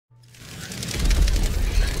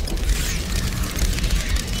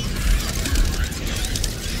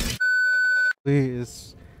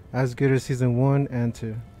is as good as season 1 and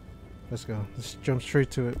 2. Let's go. Let's jump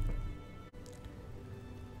straight to it.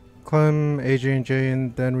 Clem, AJ, and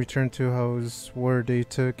Jane then return to a house where they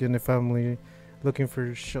took in a family looking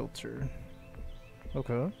for shelter.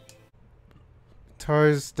 Okay.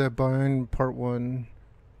 Ties that bind, part 1.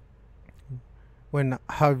 When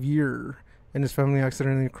Javier and his family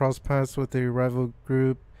accidentally cross paths with a rival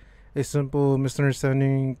group, a simple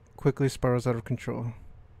misunderstanding quickly spirals out of control.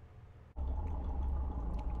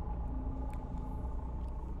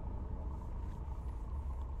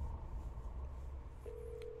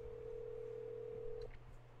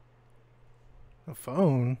 A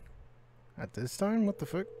phone? At this time? What the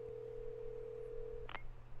fuck?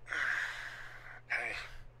 Hey.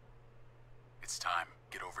 It's time.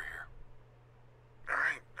 Get over here.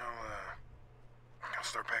 Alright, I'll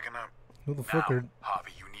start packing up. Who the fuck are...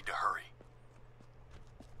 Javi, you need to hurry.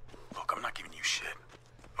 Look, I'm not giving you shit,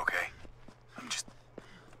 okay?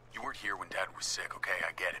 You weren't here when Dad was sick, okay?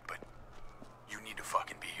 I get it, but you need to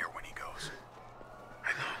fucking be here when he goes.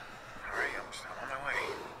 I know. Alright, I'm on my way.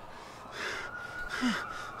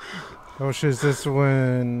 Oh shit, is this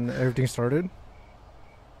when everything started?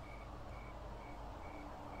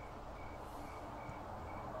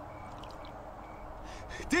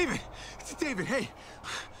 David, hey.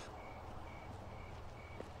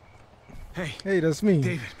 Hey, that's me.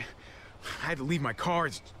 David, I had to leave my car.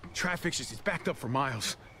 Traffic's it's backed up for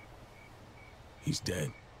miles. He's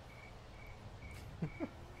dead.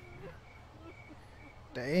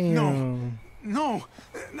 Damn. No,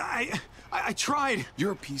 I tried.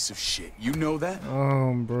 You're a piece of shit. You know that?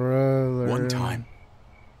 Oh, brother. One time.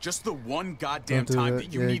 Just the one goddamn time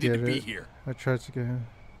that you needed to be here. I tried to get him.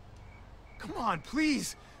 Come on,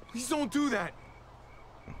 please. Please don't do that.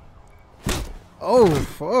 Oh,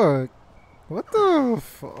 fuck. What the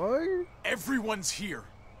fuck? Everyone's here.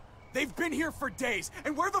 They've been here for days.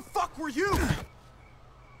 And where the fuck were you?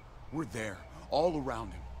 We're there, all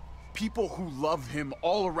around him. People who love him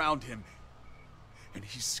all around him. And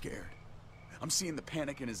he's scared. I'm seeing the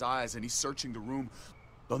panic in his eyes, and he's searching the room.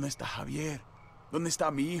 ¿Dónde está Javier? ¿Dónde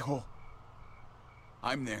está mi hijo?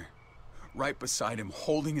 I'm there, right beside him,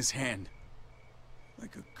 holding his hand.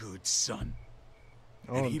 Like a good son.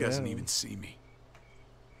 And he doesn't even see me.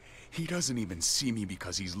 He doesn't even see me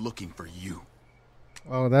because he's looking for you.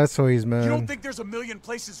 Oh, that's why he's mad. You don't think there's a million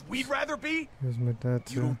places we'd rather be? He was my dad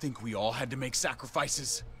too. You don't think we all had to make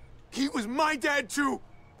sacrifices? He was my dad too.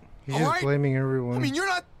 He's just blaming everyone. I mean, you're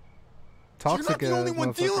not Toxic the only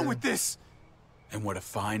one dealing with this. And what a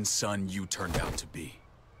fine son you turned out to be.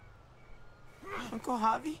 Uncle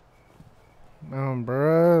Javi? Oh,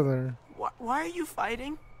 brother. Why are you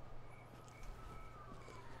fighting?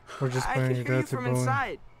 We're just I playing can hear you dad to from bully.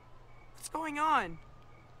 inside. What's going on?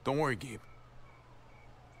 Don't worry, Gabe.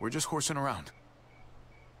 We're just horsing around.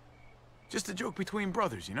 Just a joke between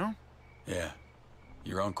brothers, you know? Yeah.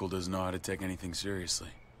 Your uncle doesn't know how to take anything seriously.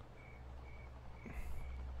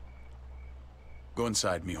 Go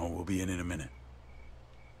inside, mijo. We'll be in a minute.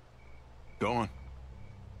 Go on.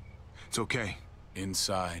 It's okay.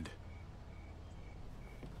 Inside.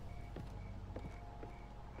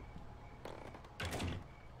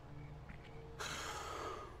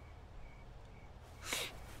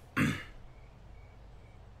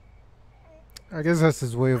 I guess that's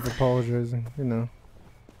his way of apologizing, you know.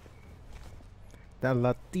 That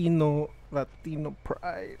Latino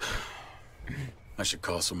pride. I should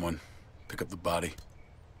call someone. Pick up the body.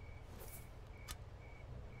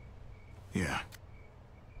 Yeah.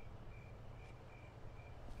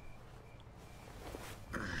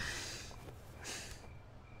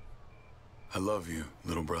 I love you,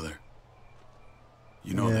 little brother.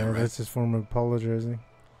 You know yeah, that, right? that's his form of apologizing.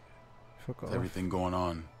 Fuck With off. everything going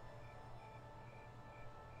on.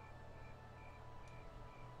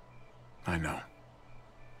 I know.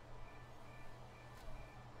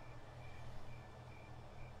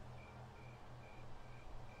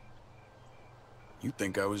 You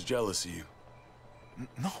think I was jealous of you?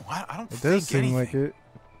 No, I don't It think does seem anything. like it.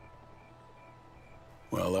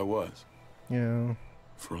 Well, I was. Yeah.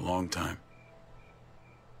 For a long time.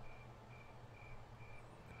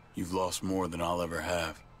 You've lost more than I'll ever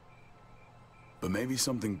have. But maybe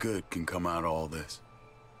something good can come out of all this.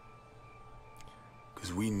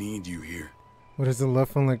 Because we need you here. What is it,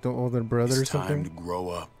 left one like the older brother or It's time something? to grow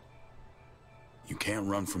up. You can't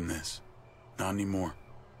run from this. Not anymore.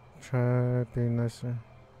 Try being nicer.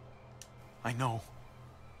 I know.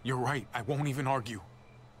 You're right. I won't even argue.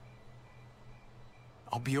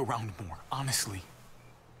 I'll be around more, honestly.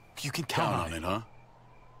 You can count on it. Huh?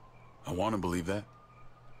 I want to believe that.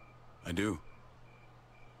 I do.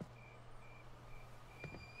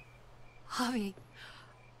 Javi,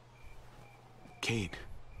 Kate.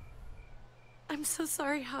 I'm so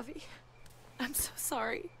sorry, Javi. I'm so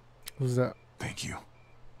sorry. Who's that? Thank you.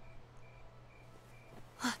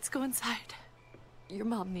 Let's go inside. Your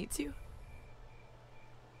mom needs you.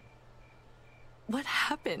 What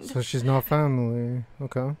happened? So she's not family.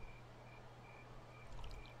 Okay.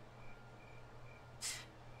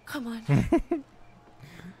 Come on.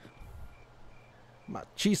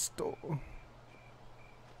 Machisto.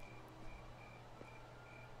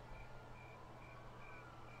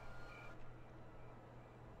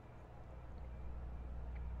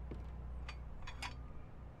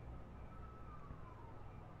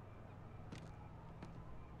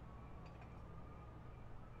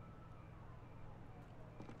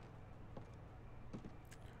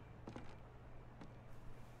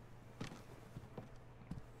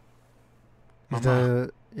 Mama.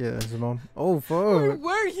 Yeah, his mom. Oh, Where fuck.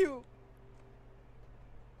 were you?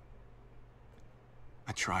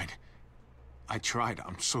 I tried.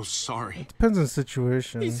 I'm so sorry. Depends on the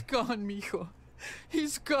situation. He's gone, mijo.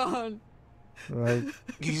 He's gone. Like,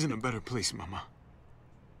 He's in a better place, Mama.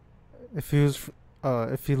 if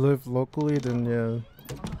he lived locally, then yeah,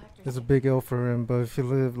 it's a big L for him. But if he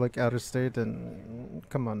lived like out of state, then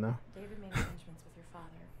come on now. David made arrangements with your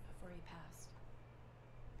father before he passed.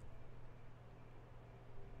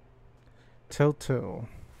 Telltale.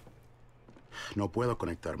 No puedo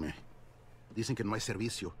conectarme. Dicen que no hay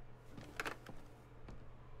servicio.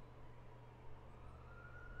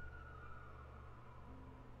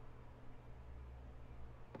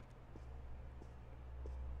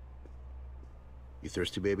 You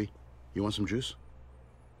thirsty, baby? You want some juice?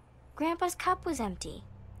 Grandpa's cup was empty.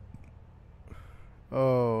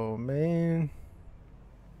 Oh man.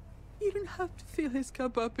 You don't have to fill his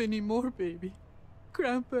cup up anymore, baby.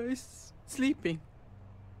 Grandpa is sleeping.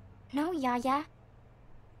 No, Yaya.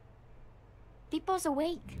 Pipo's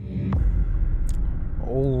awake.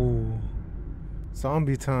 Oh,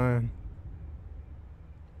 zombie time.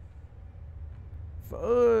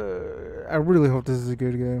 I really hope this is a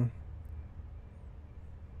good game.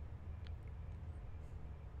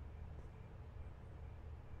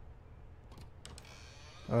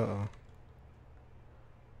 Uh-oh.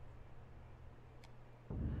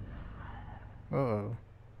 Uh-oh.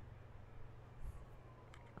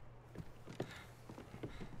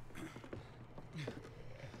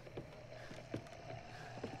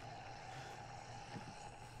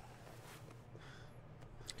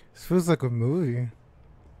 This feels like a movie.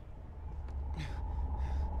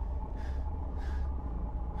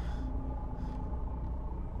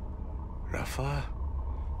 Rafa,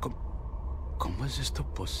 ¿cómo es esto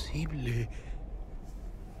posible?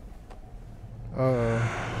 Uh-oh.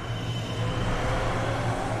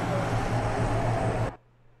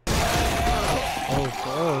 Oh,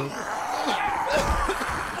 fuck.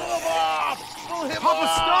 Papa,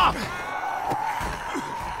 stop!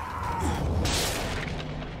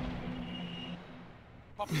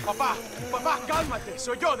 Papá, cálmate.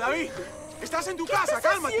 Soy yo, David. Estás en tu casa,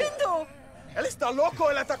 cálmate. ¿Qué estás haciendo? Él está loco,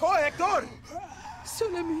 él atacó a Héctor.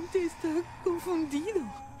 Solamente está confundido.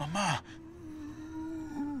 Mamá.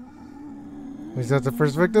 Is that the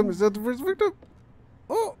first victim? Is that the first victim?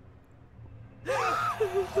 Oh!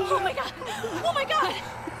 Oh my god! Oh my god!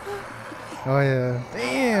 Oh, yeah.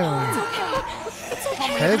 Damn! It's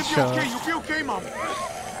okay. Headshot. You feel okay, Mom?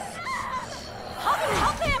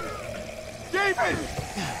 Help him! David!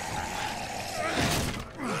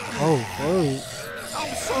 Oh, whoa.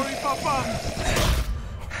 I'm sorry, Papa.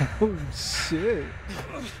 Oh, shit.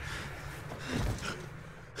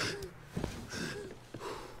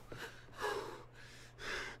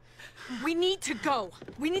 We need to go.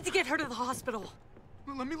 We need to get her to the hospital.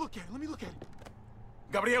 Let me look at it.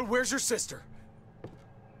 Gabriel, where's your sister?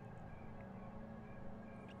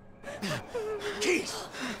 Keys!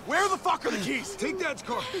 Where the fuck are the keys? Take Dad's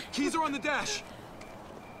car. Keys are on the dash.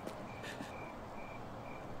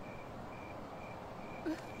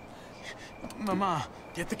 Mama.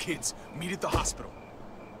 Get the kids. Meet at the hospital.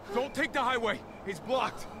 Don't take the highway. It's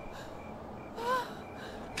blocked.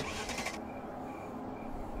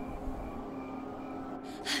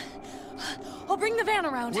 I'll bring the van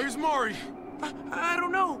around. Where's Mari? I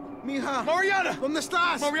don't know. Mija. Mariana! ¿Dónde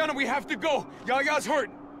estás? Mariana, we have to go. Yaya's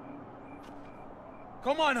hurt.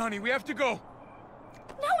 Come on, honey. We have to go.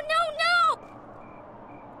 No, no, no!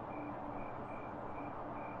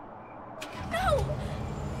 No!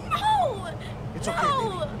 No! It's okay,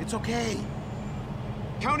 No! baby. It's okay.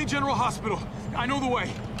 County General Hospital. I know the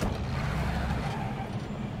way.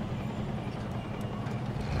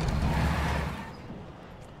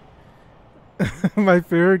 My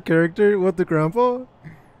favorite character? What, the grandpa?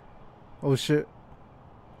 Oh shit.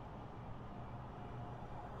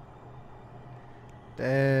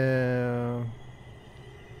 Damn.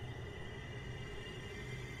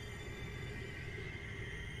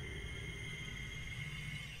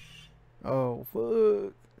 Oh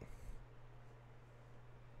fuck.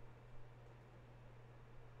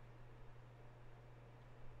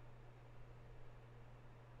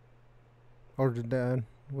 Or the dad,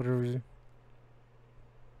 whatever.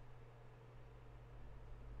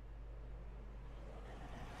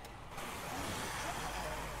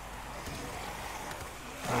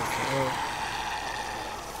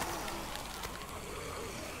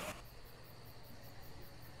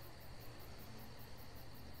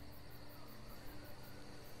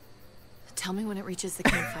 Tell me when it reaches the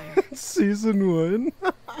campfire. Season 1.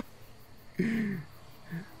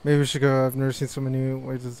 Maybe we should go. I've never seen so many.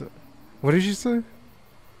 Wait, is it? What did you say?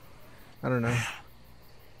 I don't know.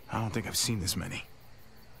 I don't think I've seen this many.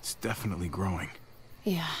 It's definitely growing.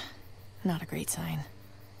 Yeah, not a great sign.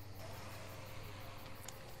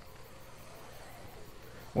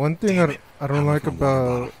 One thing I don't like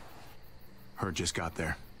about Her just got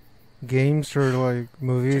there. games or like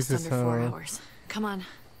movies Just is under 4 how hours. Come on.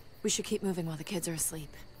 We should keep moving while the kids are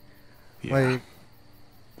asleep. Yeah. like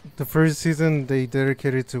the first season they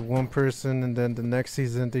dedicated to one person, and then the next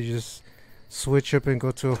season they just switch up and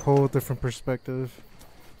go to a whole different perspective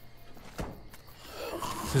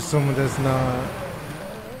to someone that's not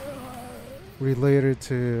related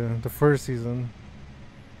to the first season.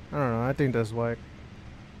 I don't know. I think that's whack.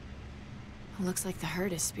 Looks like the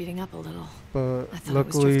herd is speeding up a little. But I thought it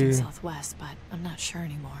was drifting luckily, southwest, but I'm not sure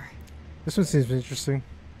anymore. this one seems interesting.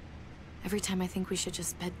 Every time I think we should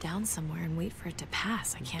just bed down somewhere and wait for it to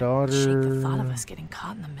pass, I can't shake the Daughter. thought of us getting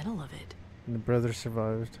caught in the middle of it. And the brother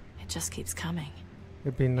survived. It just keeps coming.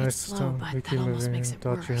 It'd be nice It's to slow, but we that keep almost living. makes it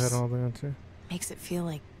Thought you had worse. all the answer. Makes it feel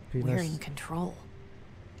like Be we're nice. in control.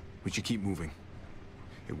 We should keep moving.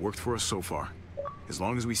 It worked for us so far. As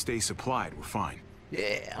long as we stay supplied, we're fine.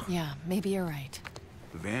 Yeah, maybe you're right.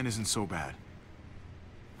 The van isn't so bad.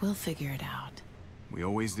 We'll figure it out. We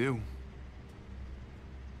always do.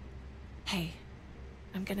 Hey,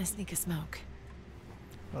 I'm gonna sneak a smoke.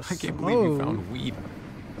 I can't believe you found weed.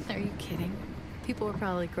 Are you kidding? People were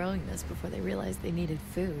probably growing this before they realized they needed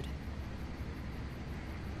food.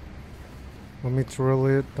 Want me to roll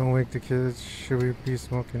it? Don't wake the kids. Should we be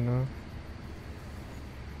smoking now?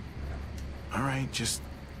 All right, just,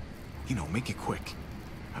 make it quick.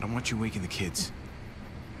 I don't want you waking the kids.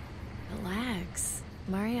 Relax.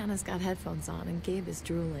 Mariana's got headphones on and Gabe is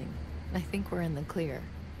drooling. I think we're in the clear.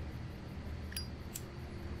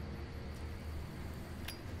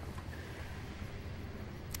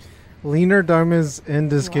 Leaner diamonds in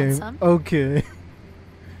this You want game. some? Okay.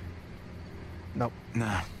 Nope.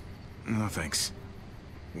 Nah, no thanks.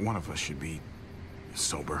 One of us should be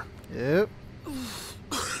sober. Yep.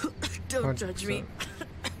 Don't judge me. 100%.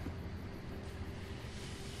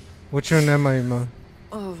 What's your name, Emma?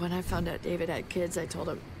 Oh, when I found out David had kids, I told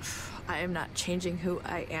him, I am not changing who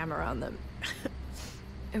I am around them.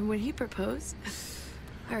 And when he proposed,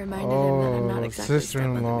 I reminded him that I'm not exactly stepmother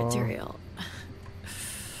sister-in-law. material.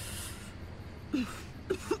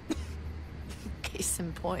 Case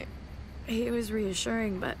in point. He was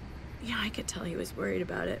reassuring, but yeah, I could tell he was worried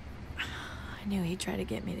about it. I knew he'd try to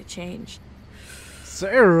get me to change.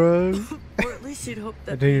 Sarah! Or at least he'd hope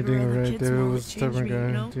I that think you're being doing around the right. kids David more was a would change stubborn me, guy.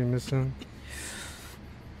 you know? Do you miss him?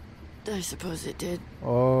 I suppose it did.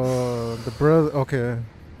 Oh, the brother. Okay.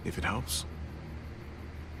 If it helps.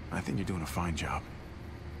 I think you're doing a fine job.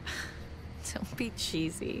 Don't be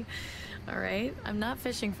cheesy, all right? I'm not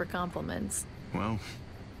fishing for compliments. Well,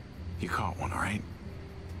 you caught one, all right?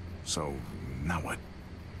 So, now what?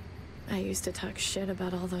 I used to talk shit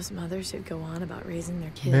about all those mothers who'd go on about raising their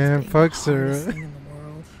kids. Man, being fuck the Sarah. hardest thing in the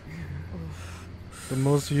world. The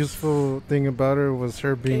most useful thing about her was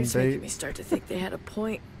her being Gabe's making bait. me start to think they had a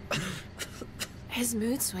point. His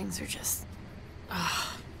mood swings are just...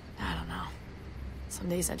 I don't know. Some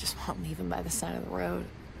days I just want to leave him by the side of the road.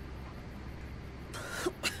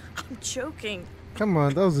 I'm joking. Come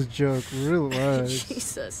on, that was a joke. Relax.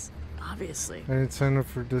 Jesus. Obviously. I didn't sign up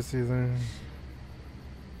for this either.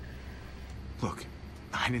 Look,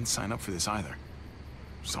 I didn't sign up for this either.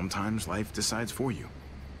 Sometimes life decides for you.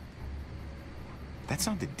 That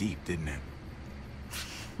sounded deep, didn't it?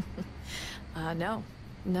 No.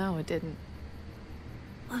 No, it didn't.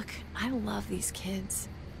 Look, I love these kids.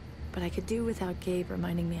 But I could do without Gabe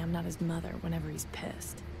reminding me I'm not his mother whenever he's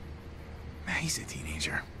pissed. He's a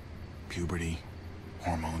teenager. Puberty,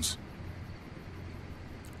 hormones.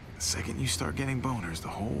 The second you start getting boners, the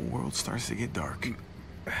whole world starts to get dark.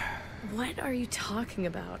 What are you talking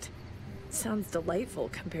about? Sounds delightful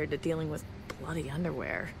compared to dealing with bloody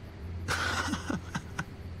underwear.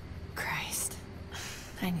 Christ.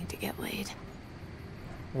 I need to get laid.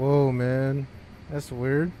 Whoa, man. That's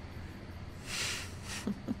weird.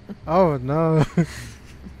 Oh, no.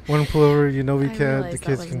 One pull over, you know we can't. The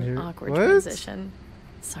kids can hear. Awkward What? Transition.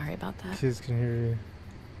 Sorry about that. Kids can hear you.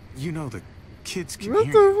 You know the kids can What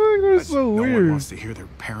hear the you. fuck? That's but so no weird. one wants to hear their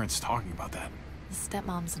parents talking about that.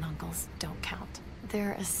 Stepmoms and uncles don't count.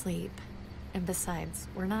 They're asleep. And besides,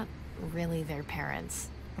 we're not really their parents.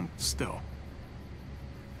 Still.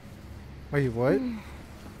 Wait, what?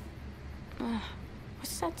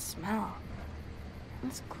 What's that smell?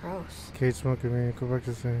 That's gross. Kate smoking me. Go back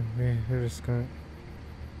to saying, me, here's a skunk.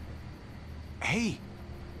 Hey,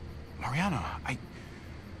 Mariana, I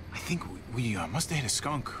think we must have hit a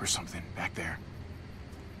skunk or something back there.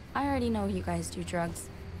 I already know you guys do drugs.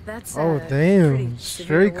 That's Oh, a damn. pretty Straight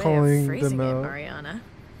severe way of calling phrasing them it, out. Mariana.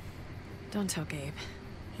 Don't tell Gabe.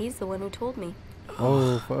 He's the one who told me.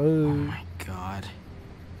 Oh, fuck. Oh my god.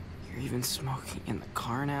 You're even smoking in the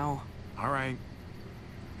car now? All right.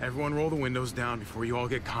 Everyone roll the windows down before you all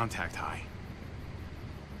get contact high.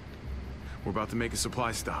 We're about to make a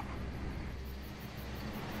supply stop.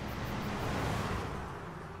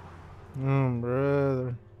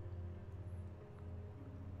 Brother.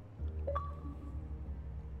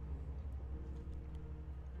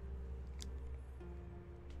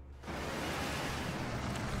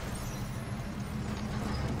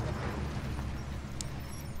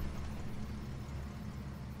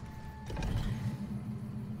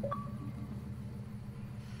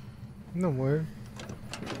 No way.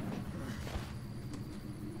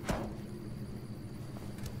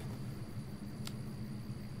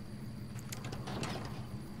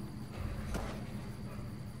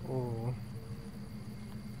 Oh.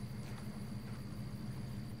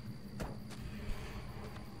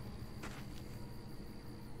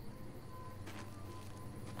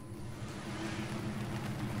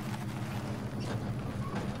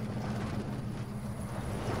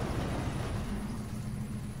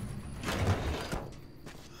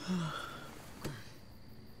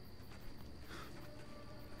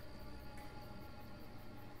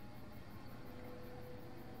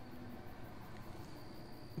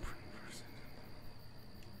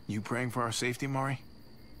 You praying for our safety, Mari?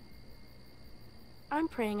 I'm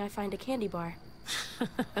praying I find a candy bar.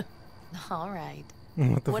 All right.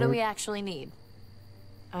 What the What fuck? do we actually need?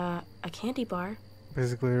 A candy bar?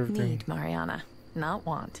 Basically everything. Need, Mariana, not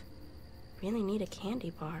want. Really need a candy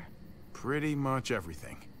bar. Pretty much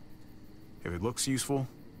everything. If it looks useful,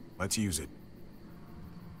 let's use it.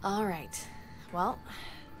 All right. Well,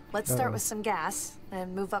 let's start with some gas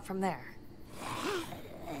and move up from there.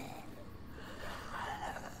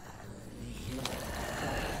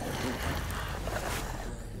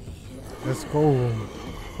 Let's go.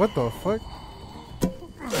 What the fuck?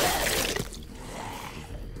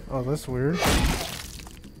 Oh, that's weird.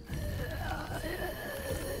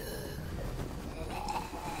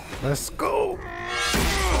 Let's go.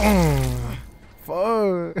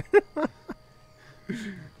 Fuck.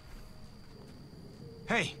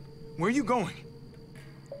 Hey, where are you going?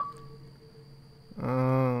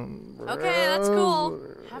 Okay, that's cool.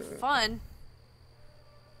 Have fun.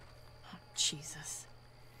 Oh, Jesus.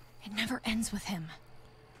 It never ends with him.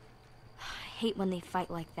 I hate when they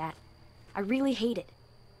fight like that. I really hate it.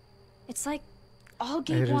 It's like all I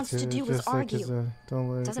Gabe hate it wants to too, do is just like his, argue. don't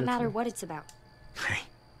let it Doesn't get matter you. what it's about. Hey,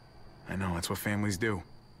 I know, that's what families do.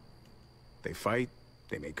 They fight,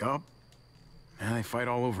 they make up, and they fight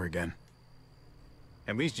all over again.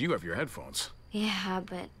 At least you have your headphones. Yeah,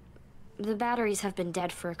 but the batteries have been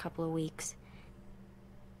dead for a couple of weeks.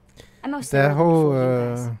 I mostly That roll them whole, for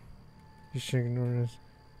you guys. you should ignore this.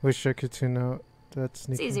 Wish I could tune out. That's It's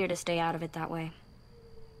sneaky. easier to stay out of it that way.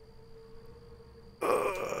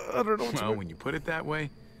 I don't know what to Well, do. when you put it that way,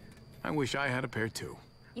 I wish I had a pair too.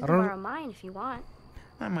 You I can don't- borrow mine if you want.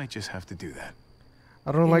 I might just have to do that.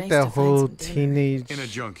 I don't Be like nice that to find whole some dinner. teenage In a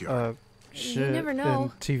junkyard. shit never know. in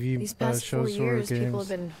TV These past 4 shows or years, people games.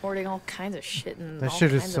 have been hoarding all kinds of shit in That all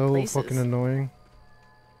shit is kinds so of places. fucking annoying.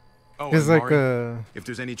 Oh, It's and like Mari, if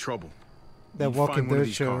there's any trouble, that you Walking find one of Dead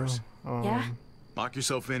these show. cars. Yeah? Lock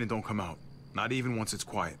yourself in and don't come out. Not even once it's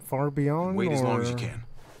quiet. Far Beyond. Wait as long as you or can.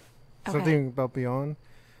 Something about Beyond.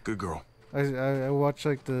 Good girl. I watched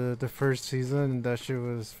like the first season and that shit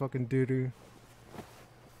was fucking doo doo.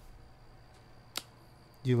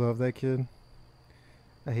 You love that kid?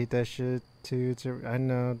 I hate that shit too. I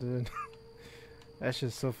know, dude. That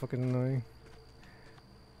shit's so fucking annoying.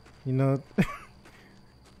 You know,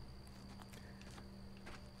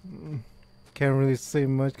 can't really say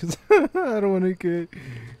much because I don't want to get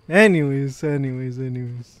Anyways.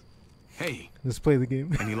 Hey, Let's play the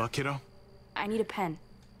game. any luck, kiddo? I need a pen.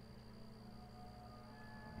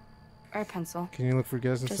 Or a pencil. Can you look for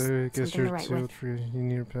gas and Just say, guess something you're to write too with. old for you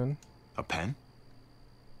need a pen? A pen?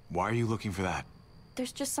 Why are you looking for that?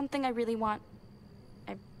 There's just something I really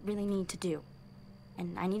need to do.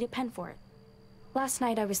 And I need a pen for it. Last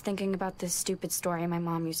night I was thinking about this stupid story my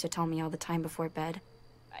mom used to tell me all the time before bed.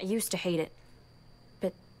 I used to hate it.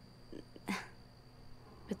 But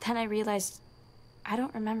then I realized I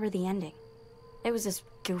don't remember the ending. It was this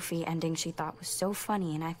goofy ending she thought was so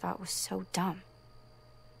funny and I thought was so dumb.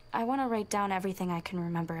 I want to write down everything I can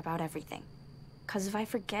remember about everything. 'Cause if I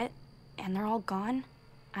forget and they're all gone,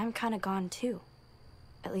 I'm kind of gone too.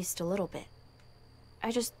 At least a little bit.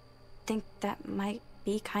 I just think that might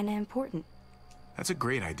be kind of important. That's a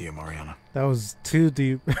great idea, Mariana. That was too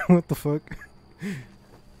deep. What the fuck?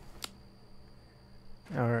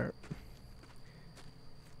 Alright.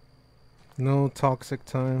 No toxic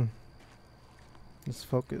time. Let's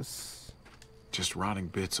focus. Just rotting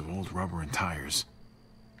bits of old rubber and tires.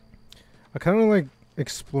 I kind of like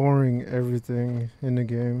exploring everything in the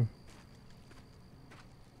game.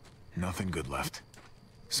 Nothing good left.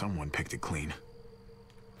 Someone picked it clean.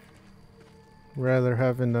 Rather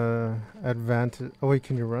having a advantage. Oh wait,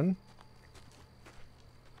 can you run?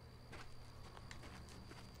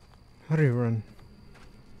 How do you run?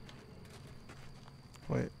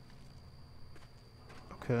 Wait.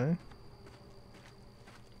 Okay.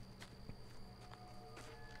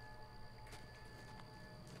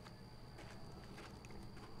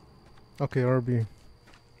 Okay, RB.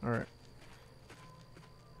 Alright.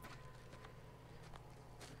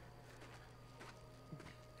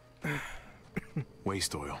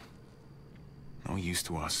 Waste oil. No use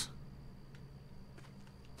to us.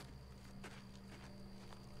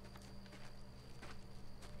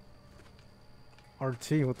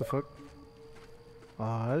 RT, what the fuck?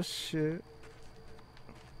 Ah, shit.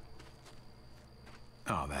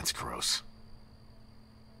 Oh, that's gross.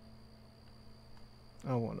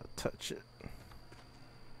 I want to touch it.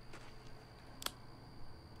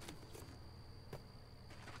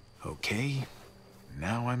 Okay.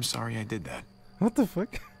 Now I'm sorry I did that. What the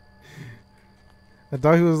fuck? I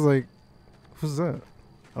thought he was like, who's that?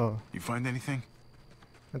 Oh, You find anything?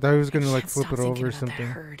 I thought he was gonna like Can't flip stop it thinking over or about that something.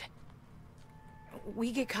 herd.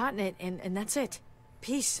 We get caught in it, and that's it.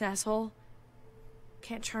 Peace, asshole.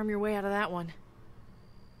 Can't charm your way out of that one.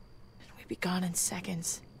 And we'd be gone in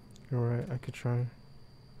seconds. You're right, I could try.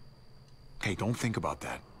 Hey, don't think about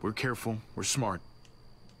that. We're careful. We're smart.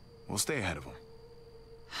 We'll stay ahead of them.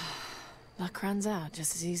 Luck runs out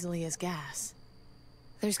just as easily as gas.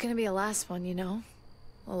 There's gonna be a last one, you know?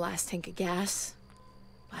 A last tank of gas.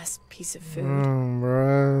 Last piece of food.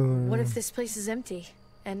 Brother. What if this place is empty?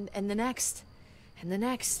 And the next? And the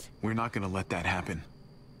next? We're not gonna let that happen.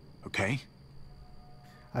 Okay?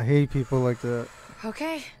 I hate people like that.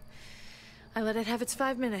 Okay. I let it have its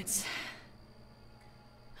 5 minutes.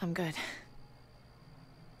 I'm good.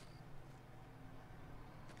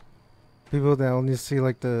 People that only see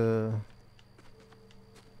like the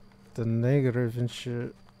negative and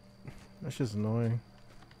shit. That's just annoying.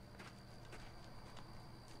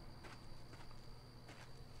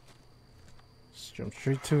 Just jump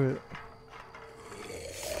straight to it.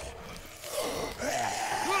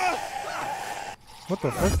 What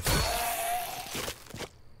the fuck?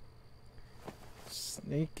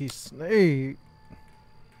 Snaky snake.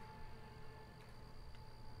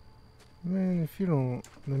 Man, if you don't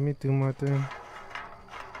let me do my thing.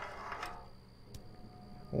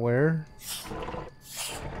 Where?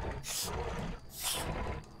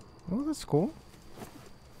 Oh, that's cool.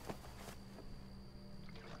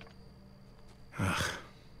 Ugh,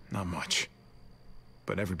 not much.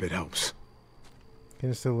 But every bit helps. Can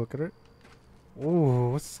you still look at it?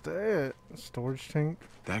 Oh, what's that? A storage tank?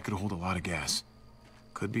 That could hold a lot of gas.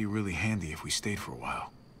 Could be really handy if we stayed for a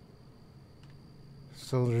while.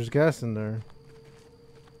 So there's gas in there.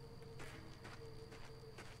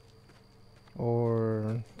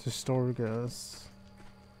 Or to store gas.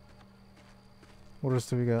 What else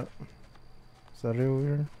do we got? Is that it over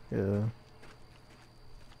here? Yeah.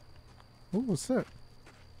 Oh, what's that?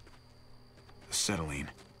 Acetylene.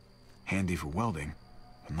 Handy for welding,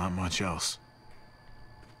 but not much else.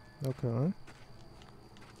 Okay.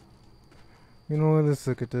 You know what? Let's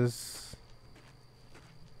look at this.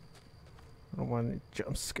 I don't want any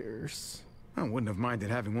jump scares. I wouldn't have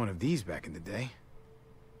minded having one of these back in the day.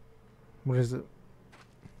 What is it?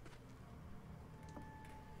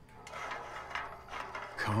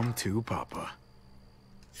 Come to Papa.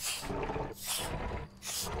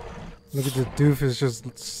 Look at the doofus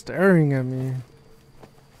just staring at me.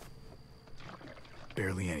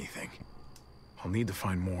 barely anything. I'll need to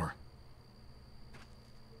find more.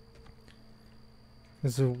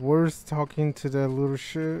 Is it worth talking to that little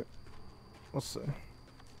shit? What's that?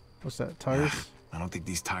 What's that? Tires? I don't think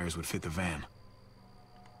these tires would fit the van.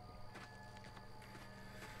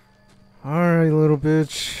 Alright, little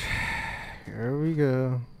bitch. Here we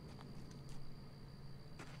go.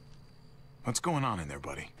 What's going on in there,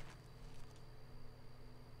 buddy?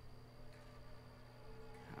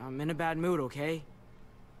 I'm in a bad mood, okay?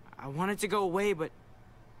 I want it to go away, but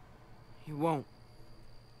it won't.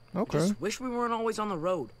 Okay. I just wish we weren't always on the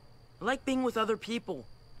road. I like being with other people.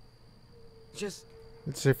 Just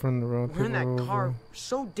It's different the road. we're in that people car over. for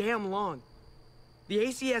so damn long. The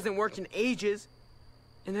AC hasn't worked in ages,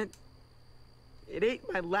 and then it ate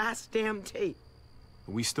my last damn tape.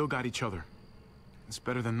 But we still got each other. It's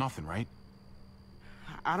better than nothing, right?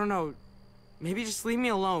 I don't know. Maybe just leave me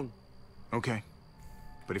alone. Okay.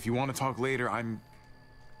 But if you want to talk later, I'm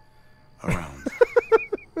around.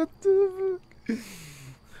 What the fuck?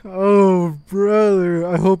 Oh, brother.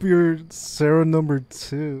 I hope you're Sarah number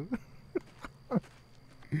 2.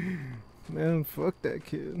 Man, fuck that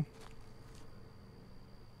kid.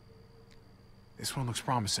 This one looks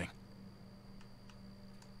promising.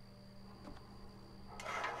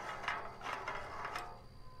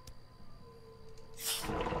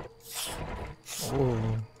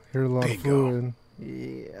 Oh, hear a lot of Bingo. fluid.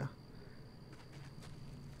 Yeah.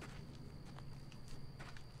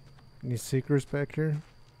 Any secrets back here?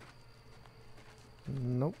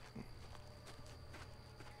 Nope.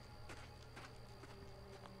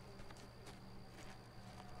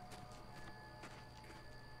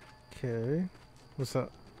 Okay. What's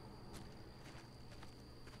up?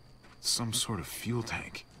 Some sort of fuel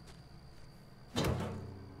tank.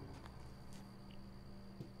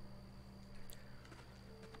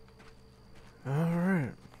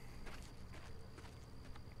 Alright.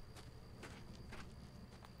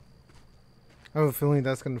 I have a feeling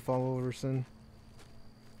that's gonna fall over soon.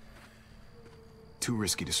 Too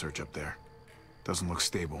risky to search up there. Doesn't look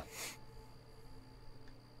stable.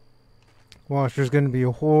 Watch, there's gonna be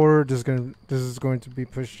a horde. This is going to be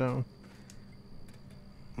pushed down.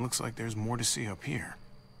 Looks like there's more to see up here.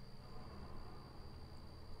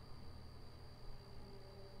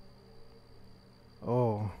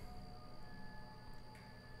 Oh.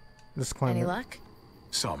 This climate. Any luck?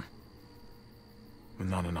 Some. But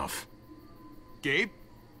not enough. Gabe?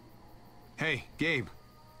 Hey, Gabe.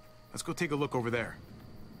 Let's go take a look over there.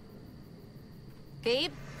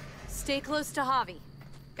 Gabe, stay close to Javi.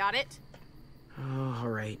 Got it? Oh, all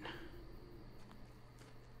right.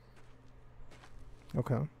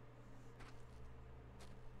 Okay.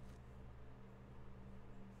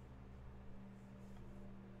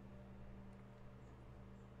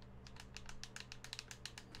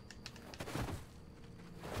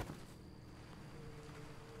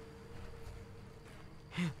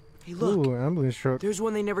 Hey, look. Ooh, ambulance truck. There's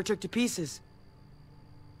one they never took to pieces.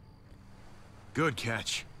 Good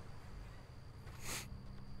catch.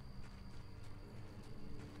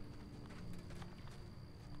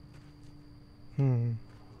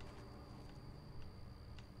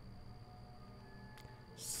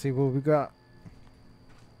 See what we got.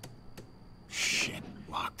 Shit,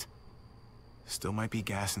 locked. Still might be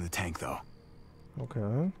gas in the tank, though.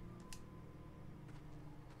 Okay.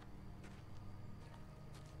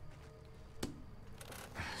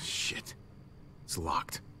 Shit. It's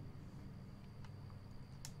locked.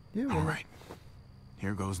 Yeah. All right.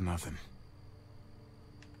 Here goes nothing.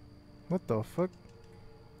 What the fuck?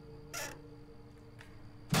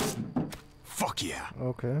 Fuck yeah.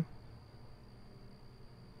 Okay.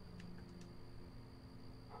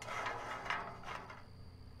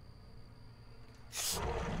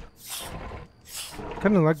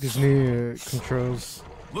 Kind of like these new controls.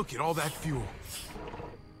 Look at all that fuel.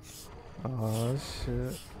 Oh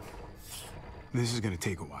shit! This is gonna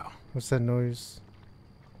take a while. What's that noise?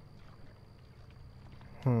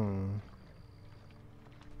 What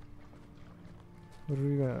do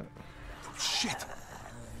we got? Shit.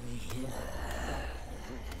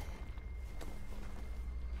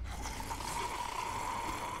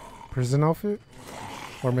 Prison outfit?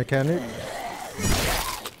 Or mechanic?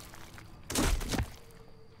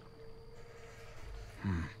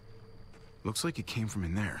 Looks like it came from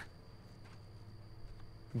in there.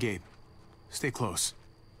 Gabe, stay close.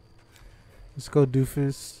 Let's go,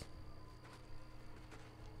 doofus.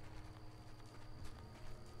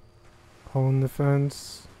 Hole in the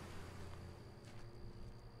fence.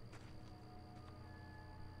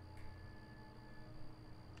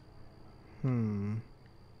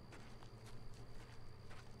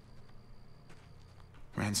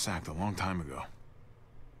 Ransacked a long time ago.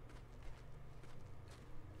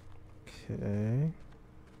 Okay.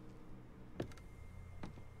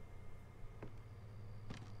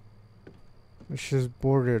 Let's just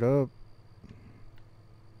board it up.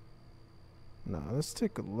 Nah, let's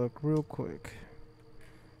take a look real quick.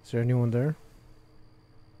 Is there anyone there?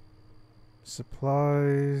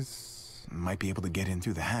 Supplies. Might be able to get in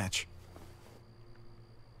through the hatch.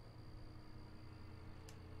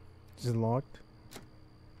 Is it locked?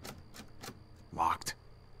 Locked.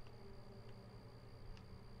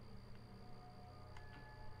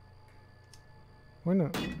 Why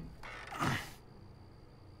not?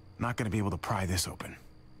 Not gonna be able to pry this open.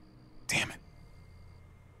 Damn it.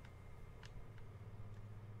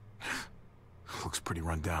 Looks pretty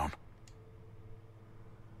run down.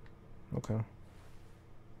 Okay.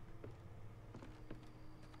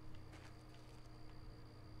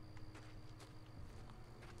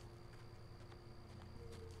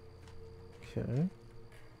 Okay.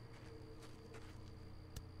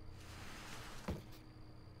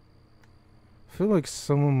 I feel like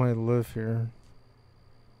someone might live here.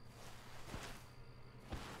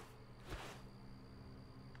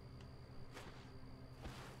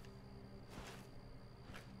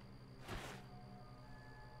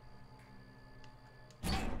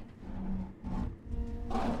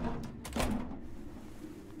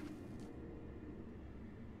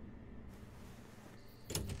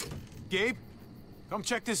 Gabe, come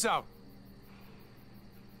check this out.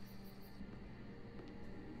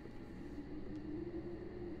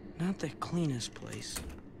 Not the cleanest place.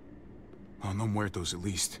 Oh, no muertos at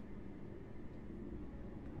least.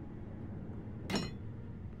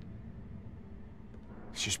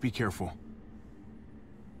 Just be careful.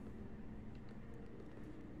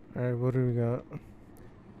 Alright, what do we got?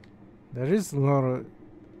 There is a lot of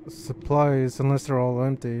supplies, unless they're all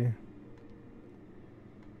empty.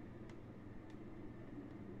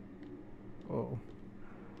 Oh.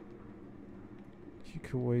 You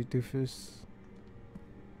could wait, doofus.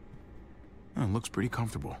 Oh, it looks pretty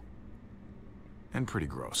comfortable. And pretty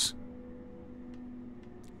gross.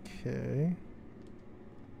 Okay.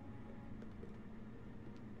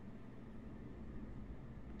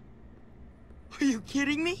 Are you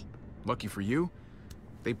kidding me? Lucky for you,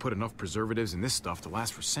 they put enough preservatives in this stuff to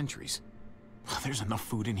last for centuries. There's enough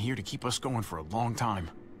food in here to keep us going for a long time.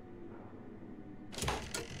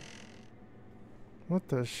 What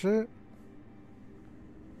the shit?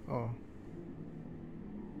 Oh.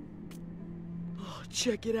 Oh,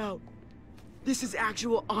 check it out. This is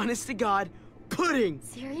actual honest-to-God pudding!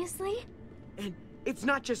 Seriously? And it's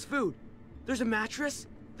not just food. There's a mattress,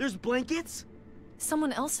 there's blankets.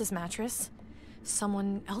 Someone else's mattress.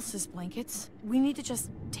 Someone else's blankets. We need to just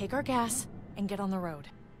take our gas and get on the road.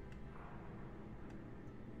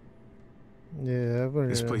 Yeah, but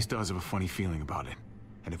This place does have a funny feeling about it.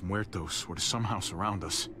 And if muertos were to somehow surround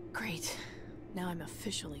us... Great. Now I'm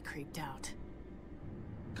officially creeped out.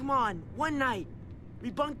 Come on, one night.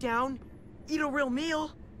 We bunk down, eat a real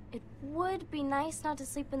meal. It would be nice not to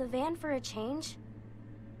sleep in the van for a change.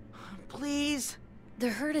 Please. The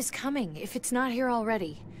herd is coming, if it's not here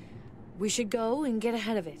already. We should go and get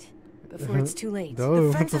ahead of it before it's too late.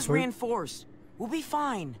 The fence is reinforced. We'll be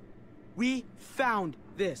fine. We found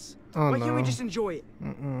this. Oh, Why can't we no. just enjoy it?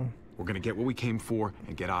 We're gonna get what we came for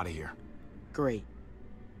and get out of here. Great.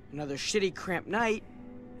 Another shitty cramped night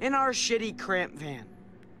in our shitty cramped van.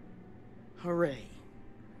 Hooray.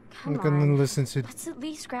 Come I'm gonna on. listen to Let's at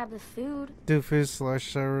least grab the food. doofus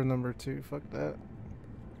 / Sarah number 2. Fuck that.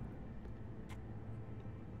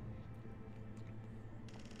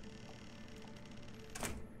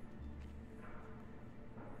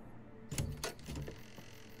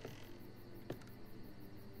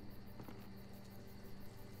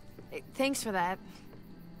 Hey, thanks for that.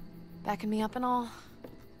 Backing me up and all.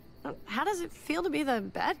 How does it feel to be the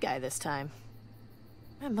bad guy this time?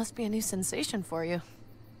 It must be a new sensation for you.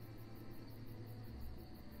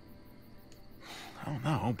 I don't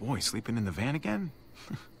know. Oh boy, sleeping in the van again?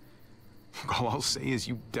 All I'll say is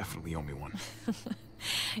you definitely owe me one.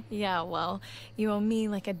 Yeah, well, you owe me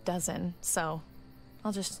like a dozen, so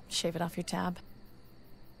I'll just shave it off your tab.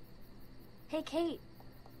 Hey, Kate.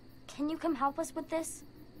 Can you come help us with this?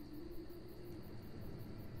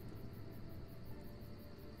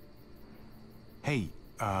 Hey,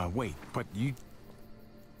 wait, but you...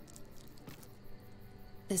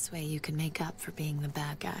 This way you can make up for being the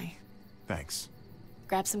bad guy. Thanks.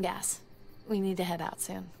 Grab some gas. We need to head out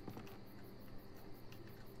soon.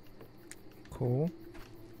 Cool.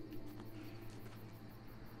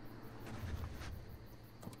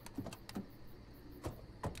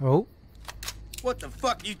 Oh, What the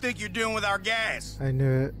fuck you think you're doing with our gas? I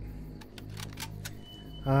knew it.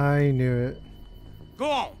 I knew it. Go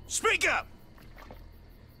on, speak up!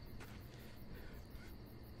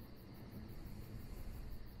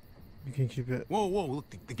 You can keep it. Whoa, look,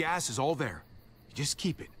 the gas is all there. Just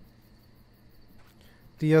keep it.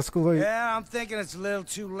 De-escalate. Yeah, I'm thinking it's a little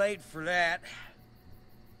too late for that.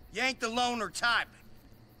 You ain't the loner type.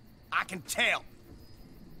 I can tell.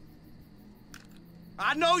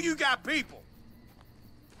 I know you got people.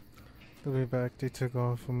 They'll be back. They took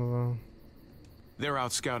off. I'm alone. They're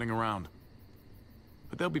out scouting around.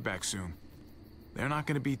 But they'll be back soon. They're not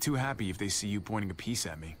gonna be too happy if they see you pointing a piece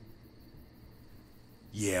at me.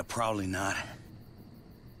 Yeah, probably not.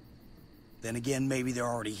 Then again, maybe they're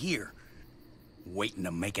already here, waiting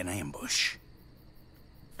to make an ambush.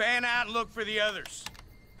 Fan out and look for the others.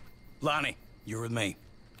 Lonnie, you're with me.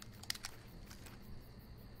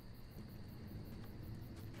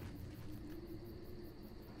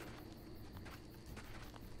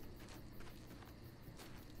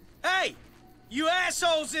 Hey, you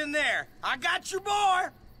assholes in there! I got your boy!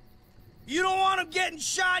 You don't want him getting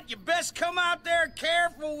shot, you best come out there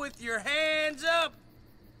careful with your hands up.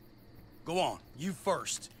 Go on, you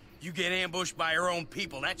first. You get ambushed by your own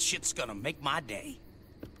people, that shit's gonna make my day.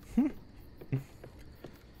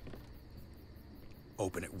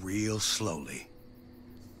 Open it real slowly.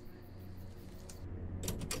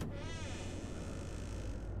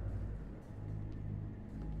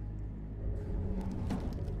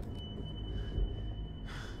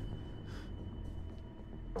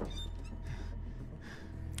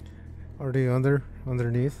 Are they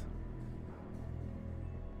underneath?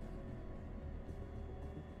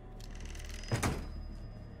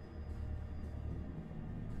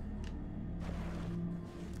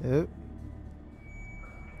 Yep.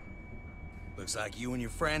 Looks like you and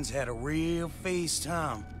your friends had a real feast,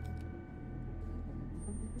 huh?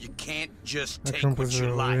 You can't just take what you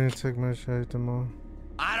We like. didn't take much out of them all.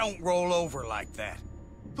 I don't roll over like that.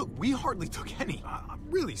 Look, we hardly took any.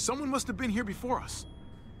 Really, someone must have been here before us.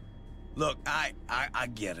 Look, I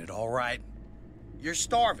get it, all right? You're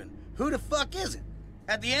starving. Who the fuck isn't?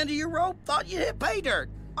 At the end of your rope, thought you hit pay dirt.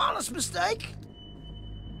 Honest mistake.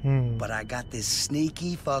 But I got this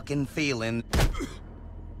sneaky fucking feeling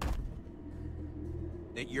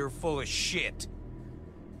that you're full of shit.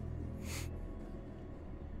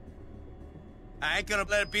 I ain't gonna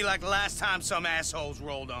let it be like the last time some assholes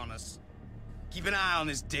rolled on us. Keep an eye on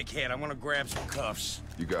this dickhead. I'm gonna grab some cuffs.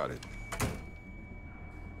 You got it.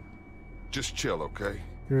 Just chill, okay?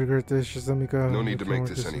 You regret this, just let me go. No need to make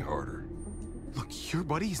this any harder. Look, your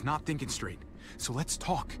buddy's not thinking straight. So let's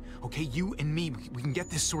talk, okay? You and me, we can get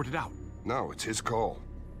this sorted out. No, it's his call.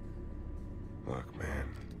 Look, man,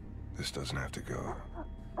 this doesn't have to go.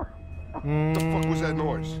 The fuck was that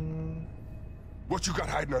noise? What you got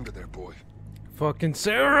hiding under there, boy? Fucking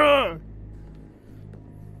Sarah!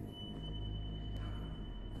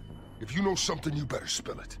 If you know something, you better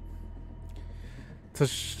spill it.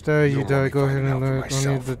 Touch that, you die. Go ahead and look. I need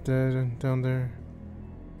myself. the dead down there.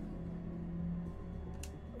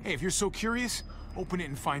 Hey, if you're so curious, open it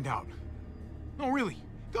and find out. No, really.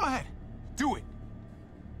 Go ahead. Do it.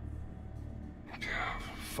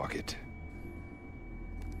 Fuck it.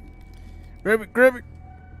 Grab it, grab it.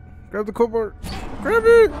 Grab the cobalt. Grab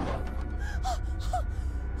it.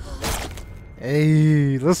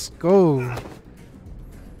 Hey, let's go.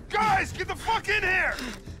 Guys, get the fuck in here!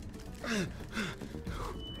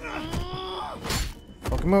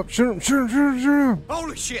 Fuck him up. Shoot him, shoot him, shoot him, shoot him.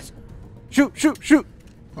 Holy shit! Shoot, shoot, shoot.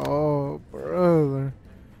 Oh, brother.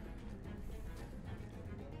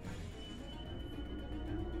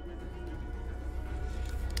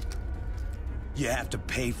 You have to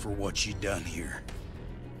pay for what you done here.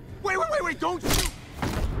 Wait, don't shoot!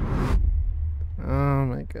 Oh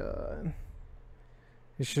my god.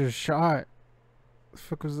 You should have shot. The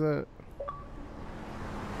fuck was that?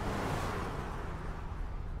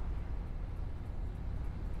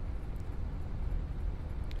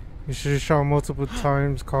 You should have shot multiple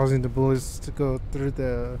times, causing the bullets to go through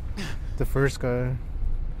the first guy.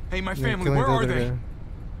 Hey, my Then family, killing where the are other they? guy.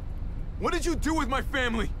 What did you do with my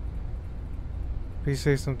family? Please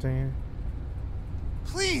say something here.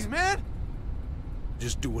 Please, man!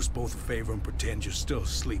 Just do us both a favor and pretend you're still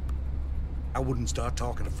asleep. I wouldn't start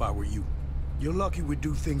talking if I were you. You're lucky we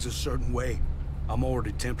do things a certain way. I'm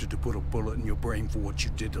already tempted to put a bullet in your brain for what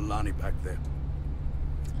you did to Lonnie back there.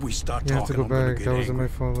 We start You have to talking, go I'm gonna back. get That wasn't angry. my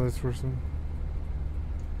fault. Let's person.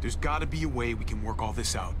 There's gotta be a way we can work all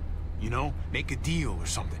this out. You know? Make a deal or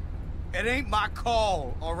something. It ain't my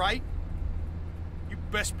call, all right? You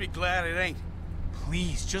best be glad it ain't.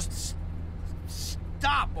 Please, just...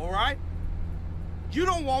 Stop, all right? You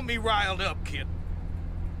don't want me riled up, kid.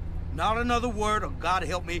 Not another word, or God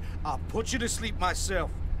help me, I'll put you to sleep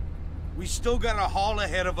myself. We still got a haul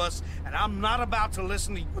ahead of us, and I'm not about to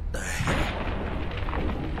listen to you. What the hell?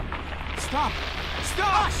 Stop!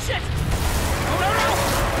 Stop! Oh, shit!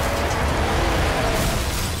 No!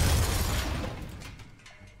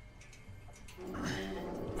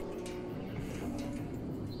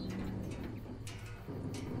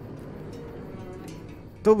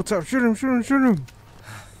 Double tap, shoot him, shoot him, shoot him.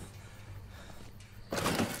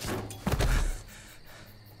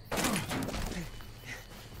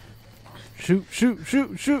 Shoot, shoot,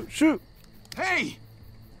 shoot, shoot, shoot. Hey!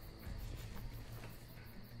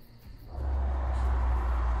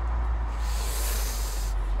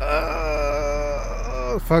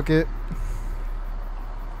 Fuck it.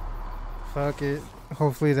 Fuck it.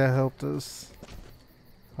 Hopefully that helped us.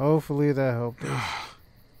 Hopefully that helped us.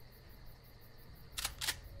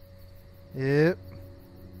 Yep.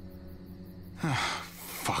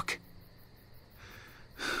 Fuck.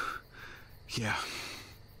 Yeah.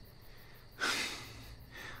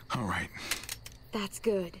 All right. That's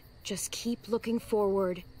good. Just keep looking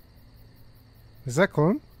forward. Is that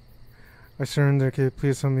clone? I surrender, kid.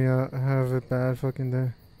 Please help me out. I have a bad fucking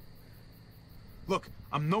day. Look,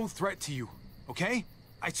 I'm no threat to you, okay?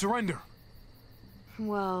 I surrender.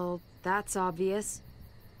 Well, that's obvious.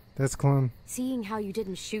 That's clone. Seeing how you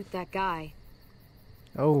didn't shoot that guy.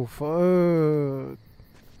 Oh, fuck.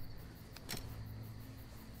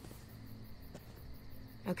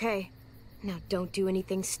 Okay. Now don't do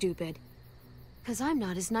anything stupid. 'Cause I'm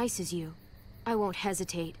not as nice as you. I won't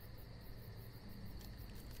hesitate.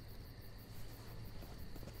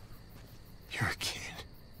 You're a kid.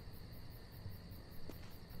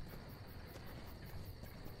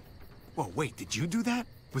 Whoa, wait, did you do that?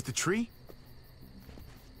 With the tree?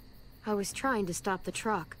 I was trying to stop the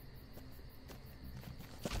truck.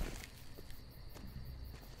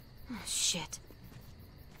 Oh, shit.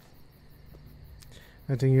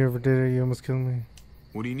 I think you ever did it. You almost killed me.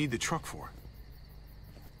 What do you need the truck for?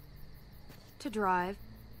 To drive.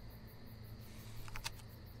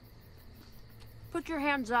 Put your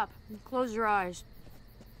hands up and close your eyes.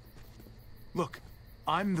 Look,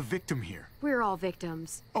 I'm the victim here. We're all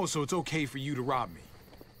victims. Oh, so it's okay for you to rob me?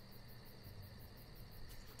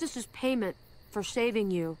 This is payment for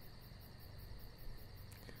saving you.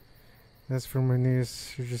 That's for my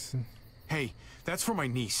niece. You're just... Hey, that's for my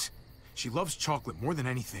niece. She loves chocolate more than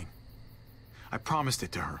anything. I promised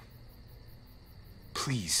it to her.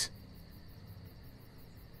 Please.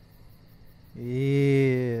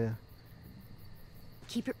 Yeah.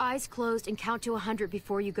 Keep your eyes closed and count to 100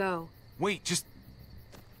 before you go. Wait, just...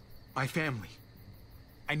 My family.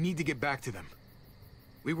 I need to get back to them.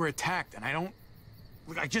 We were attacked, and I don't...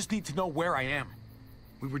 Look, I just need to know where I am.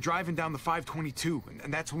 We were driving down the 522,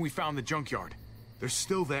 and that's when we found the junkyard. They're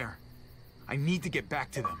still there. I need to get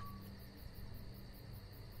back to them.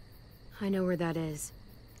 I know where that is.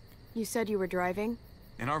 You said you were driving?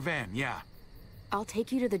 In our van, yeah. I'll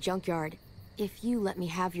take you to the junkyard, if you let me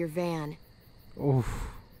have your van. Oof.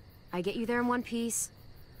 I get you there in one piece,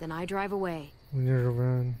 then I drive away. We need to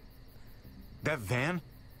run. That van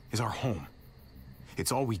is our home.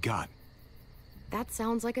 It's all we got. That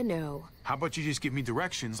sounds like a no. How about you just give me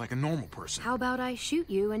directions like a normal person? How about I shoot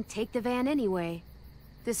you and take the van anyway?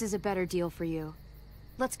 This is a better deal for you.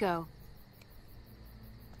 Let's go.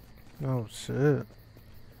 Oh, shit.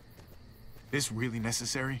 This really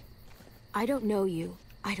necessary? I don't know you.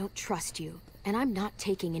 I don't trust you. And I'm not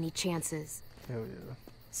taking any chances. Hell yeah.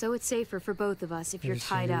 So it's safer for both of us if you're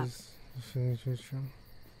tied up.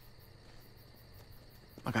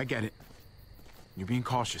 Look, I get it. You're being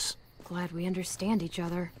cautious. Glad we understand each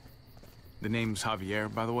other. The name's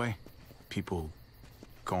Javier, by the way. People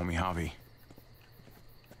call me Javi.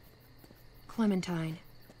 Clementine.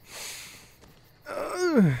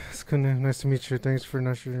 It's good. Nice to meet you. Thanks for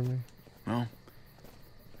not shooting me. Well,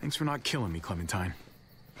 thanks for not killing me, Clementine.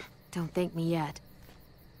 Don't thank me yet.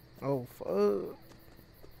 Oh, fuck.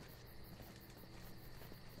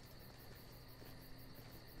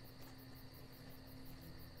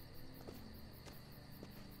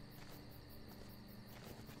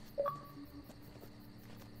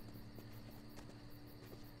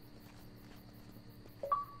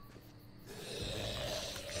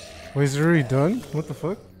 Wait, is it already done? What the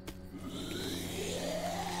fuck?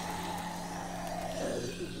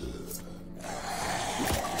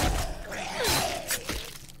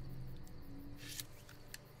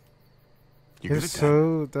 If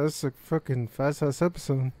so, that's a fucking fast-ass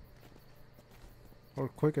episode. Or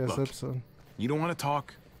quick-ass episode. You don't want to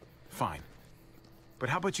talk? Fine. But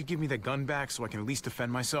how about you give me that gun back so I can at least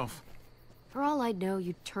defend myself? For all I'd know,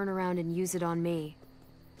 you'd turn around and use it on me.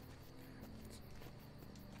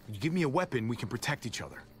 You give me a weapon, we can protect each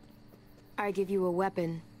other. I give you a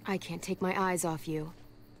weapon, I can't take my eyes off you.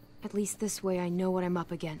 At least this way I know what I'm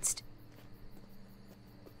up against.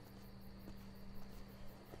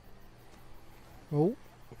 Oh.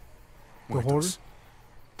 The horde?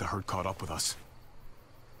 The herd caught up with us.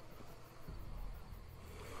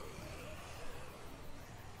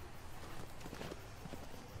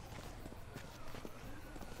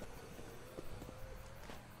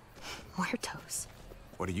 Muertos.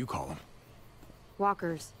 What do you call them?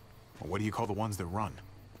 Walkers. Well, what do you call the ones that run?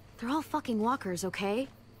 They're all fucking walkers, okay?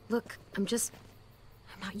 Look, I'm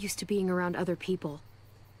not used to being around other people.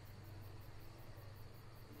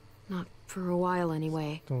 Not for a while,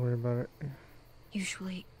 anyway. Don't worry about it.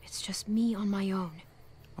 Usually, it's just me on my own.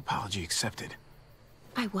 Apology accepted.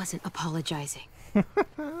 I wasn't apologizing.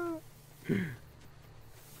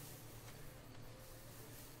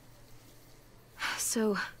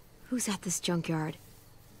 So, who's at this junkyard?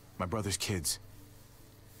 My brother's kids.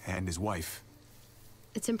 And his wife.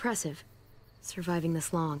 It's impressive, surviving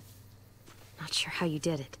this long. Not sure how you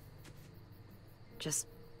did it. Just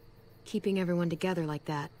keeping everyone together like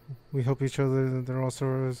that. We help each other. They're all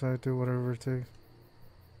sorrows. I do whatever it takes.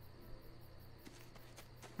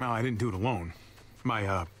 Well, I didn't do it alone.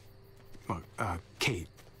 My, Kate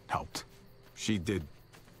helped. She did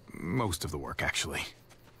most of the work, actually.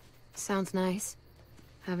 Sounds nice.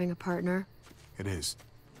 Having a partner. It is.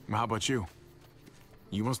 How about you?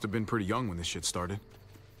 You must have been pretty young when this shit started.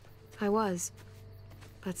 I was.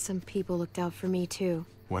 But some people looked out for me, too.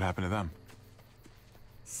 What happened to them?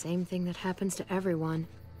 Same thing that happens to everyone.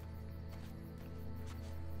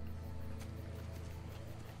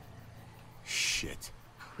 Shit.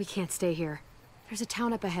 We can't stay here. There's a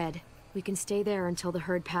town up ahead. We can stay there until the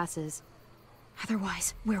herd passes.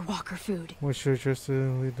 Otherwise, we're walker food. What you're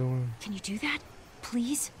interested doing? Can you do that?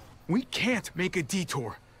 Please? We can't make a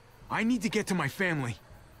detour. I need to get to my family.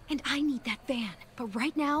 And I need that van. But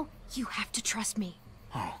right now, you have to trust me.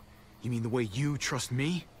 Oh, you mean the way you trust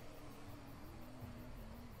me?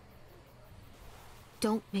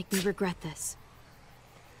 Don't make me regret this.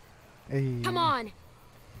 Hey. Come on!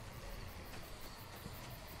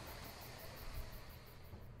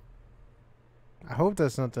 I hope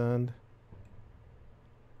that's not the end.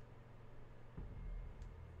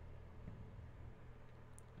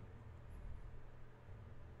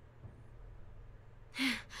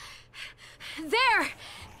 There!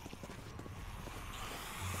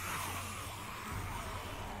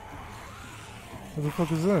 What the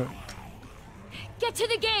fuck is that? Get to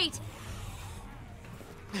the gate!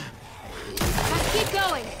 Just keep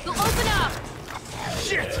going. They'll open up!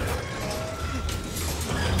 Shit!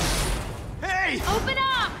 Hey! Open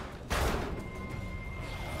up!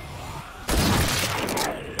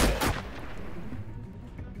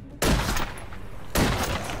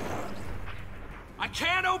 I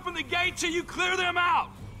can't open the gate till you clear them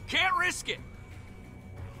out. Can't risk it.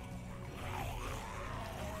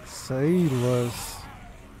 Save us.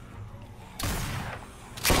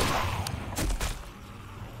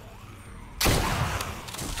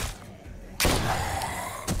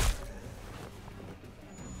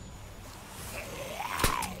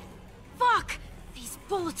 Fuck! These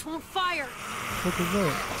bullets won't fire! What is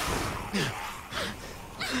that?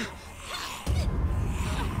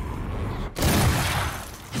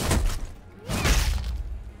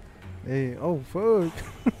 Hey, oh fuck.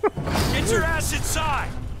 Get your ass inside!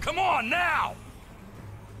 Come on, now!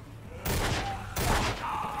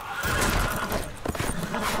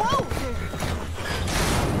 Whoa!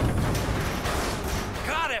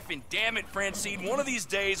 God effing damn it, Francine. One of these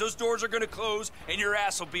days, those doors are gonna close, and your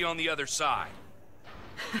ass will be on the other side.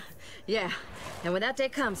 Yeah, and when that day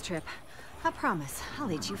comes, Trip, I promise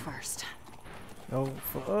I'll eat you first. Oh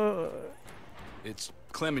fuck. It's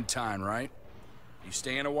Clementine, right? You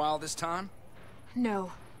staying a while this time?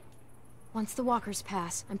 No. Once the walkers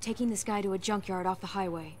pass, I'm taking this guy to a junkyard off the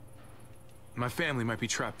highway. My family might be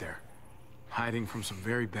trapped there, hiding from some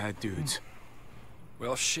very bad dudes.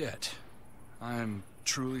 Well, shit. I'm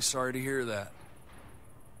truly sorry to hear that.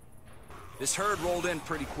 This herd rolled in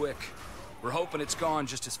pretty quick. We're hoping it's gone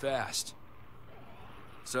just as fast.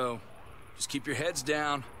 So, just keep your heads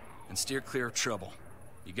down and steer clear of trouble.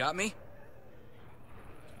 You got me?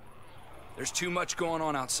 There's too much going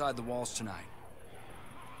on outside the walls tonight.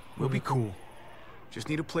 We'll be cool. Just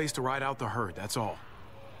need a place to ride out the herd, that's all.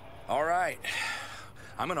 All right.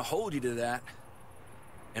 I'm gonna hold you to that.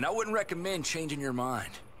 And I wouldn't recommend changing your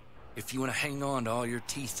mind. If you want to hang on to all your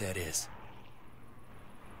teeth, that is.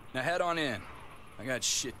 Now head on in. I got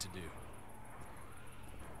shit to do.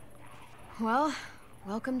 Well,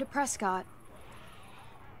 welcome to Prescott.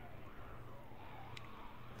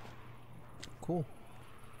 Cool.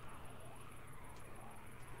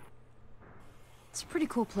 It's a pretty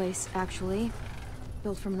cool place, actually.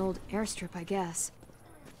 Built from an old airstrip, I guess.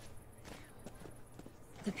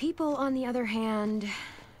 The people, on the other hand,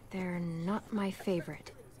 they're not my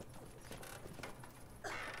favorite.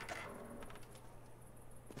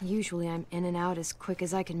 Usually I'm in and out as quick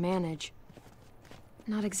as I can manage.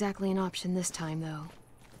 Not exactly an option this time, though.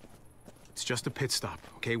 It's just a pit stop,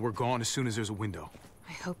 okay? We're gone as soon as there's a window.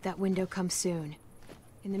 I hope that window comes soon.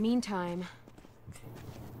 In the meantime...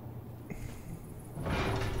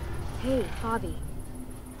 Hey, Javi.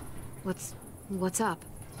 What's up?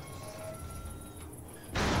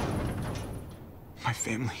 My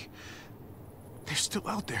family... they're still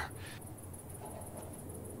out there.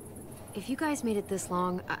 If you guys made it this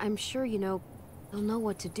long, I'm sure, you know, they'll know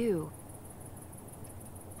what to do.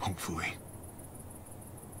 Hopefully.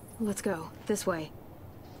 Let's go. This way.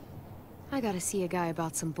 I gotta see a guy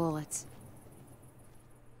about some bullets.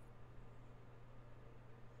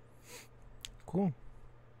 Cool.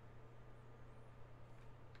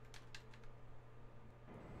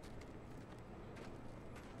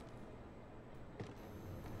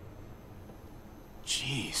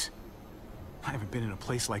 Jeez. I haven't been in a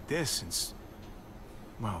place like this since...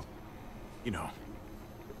 well, you know...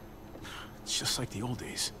 it's just like the old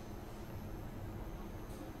days.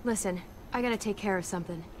 Listen, I gotta take care of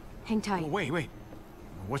something. Hang tight. Oh, wait.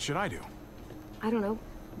 What should I do? I don't know.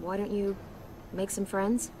 Why don't you make some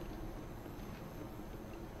friends?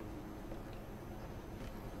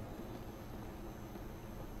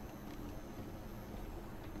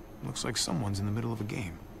 Looks like someone's in the middle of a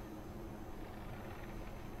game.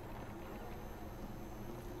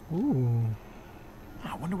 Ooh.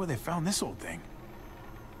 I wonder where they found this old thing.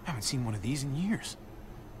 I haven't seen one of these in years.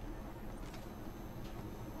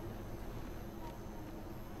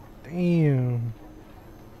 Damn.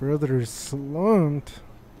 Brother slumped.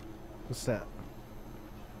 What's that?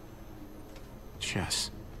 Chess.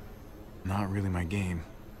 Not really my game.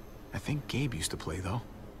 I think Gabe used to play, though.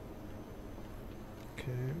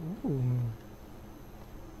 Okay, ooh.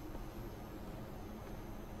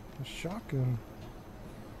 A shotgun.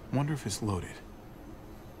 Wonder if it's loaded.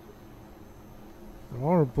 There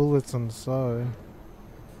are bullets on the side.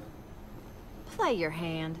 Play your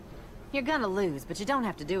hand. You're gonna lose, but you don't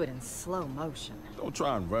have to do it in slow motion. Don't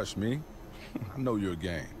try and rush me. I know your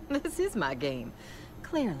game. This is my game.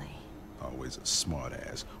 Clearly. Always a smart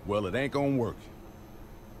ass. Well, it ain't gonna work.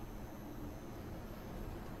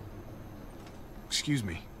 Excuse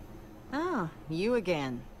me. Oh, you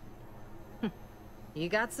again. You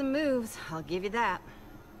got some moves, I'll give you that.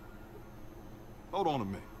 Hold on a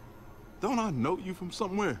minute. Don't I know you from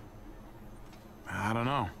somewhere? I don't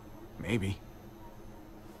know. Maybe.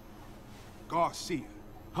 Garcia.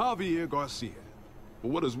 Javier Garcia. For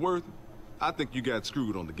what it's worth, I think you got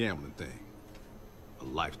screwed on the gambling thing. A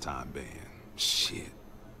lifetime ban. Shit.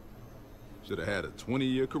 Should have had a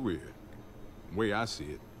 20-year career. The way I see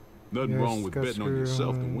it, nothing wrong with betting on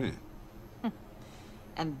yourself to win.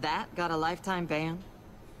 And that got a lifetime ban?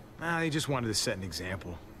 They just wanted to set an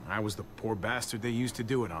example. I was the poor bastard they used to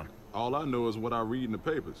do it on. All I know is what I read in the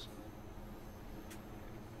papers.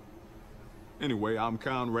 Anyway, I'm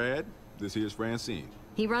Conrad. This here's Francine.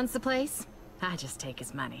 He runs the place? I just take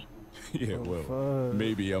his money. Yeah, well,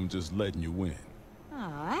 maybe I'm just letting you win.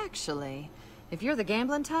 Oh, actually, if you're the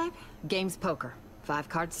gambling type, game's poker.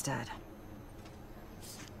 5-card stud.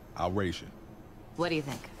 I'll race you. What do you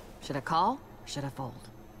think? Should I call or should I fold?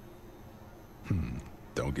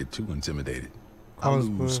 Don't get too intimidated. I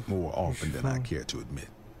lose more often than I care to admit.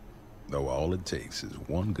 Though all it takes is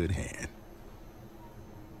one good hand.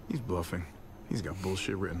 He's bluffing. He's got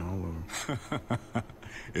bullshit written all over.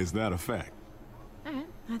 Is that a fact? All right,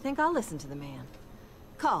 I think I'll listen to the man.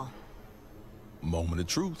 Call. Moment of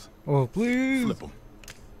truth. Oh, please. Flip him.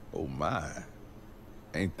 Oh, my.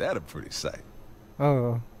 Ain't that a pretty sight?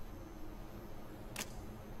 Oh.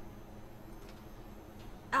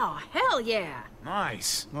 Oh, hell yeah!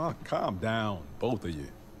 Nice. Oh, calm down, both of you.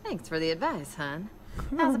 Thanks for the advice, hon.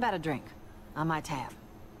 How's about a drink? On my tab.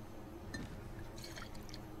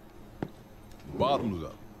 Bottoms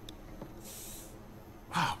up.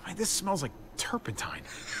 Wow, man, this smells like turpentine.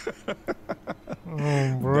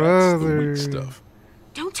 Oh, brother. That's the weak stuff.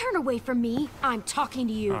 Don't turn away from me. I'm talking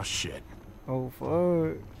to you. Oh, shit. Oh,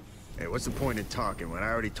 fuck. Hey, what's the point in talking when I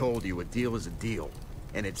already told you a deal is a deal?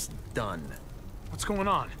 And it's done. What's going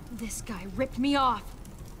on? This guy ripped me off.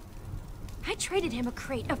 I traded him a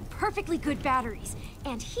crate of perfectly good batteries,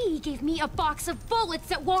 and he gave me a box of bullets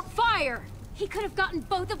that won't fire. He could have gotten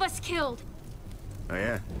both of us killed. Oh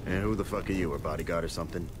yeah? And who the fuck are you, a bodyguard or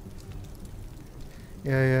something?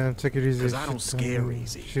 Yeah, take it easy. Because I don't scare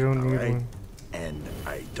easy. She don't need one. And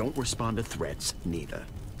I don't respond to threats, neither.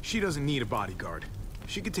 She doesn't need a bodyguard.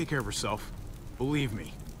 She can take care of herself. Believe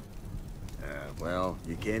me. Well,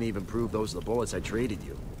 you can't even prove those are the bullets I traded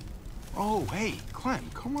you. Oh, hey, Clem,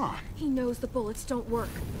 come on. He knows the bullets don't work.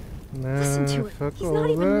 Nah, Listen to it. fuck He's all not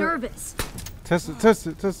even that. nervous. Test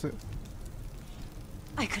it.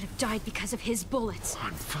 I could have died because of his bullets.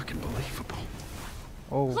 Unfucking believable.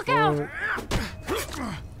 Oh, Look fuck. out!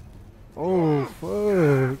 Oh,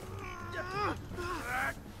 fuck.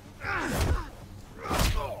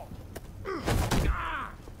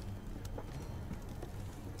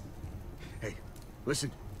 Hey,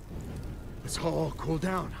 listen. Let's all cool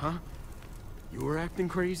down, huh? You were acting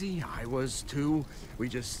crazy, I was too. We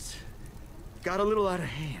just got a little out of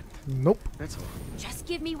hand. Nope. That's all. Just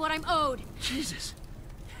give me what I'm owed. Jesus.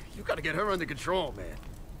 You gotta get her under control, man.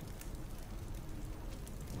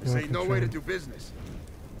 This ain't no way to do business.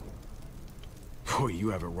 Boy, you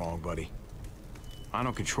have it wrong, buddy. I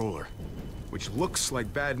don't control her, which looks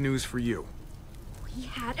like bad news for you. We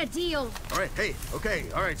had a deal. All right, hey, okay,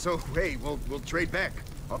 all right, so, hey, we'll trade back.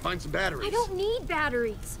 I'll find some batteries. I don't need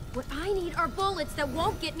batteries. What I need are bullets that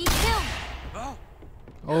won't get me killed.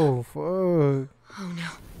 Oh, fuck. Oh, no.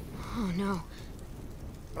 Oh, no.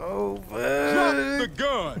 Oh, fuck. Drop the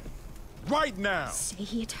gun! Right now! Say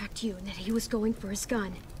he attacked you and that he was going for his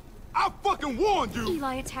gun. I fucking warned you!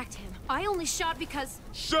 Eli attacked him. I only shot because...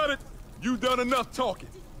 Shut it! You done enough talking.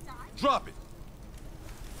 Drop it.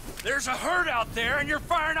 There's a herd out there and you're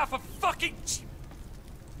firing off a fucking...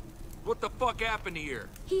 What the fuck happened here?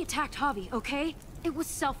 He attacked Javi, okay? It was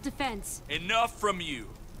self-defense. Enough from you.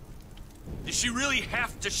 Did she really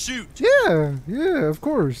have to shoot? Yeah, of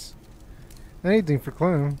course. Anything for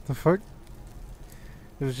Clem. The fuck?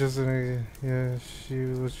 It was just she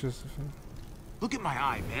was just... Look at my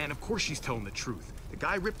eye, man. Of course she's telling the truth. The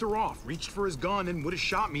guy ripped her off, reached for his gun, and would have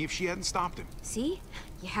shot me if she hadn't stopped him. See?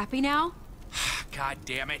 You happy now? God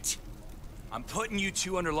damn it. I'm putting you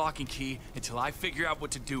two under lock and key until I figure out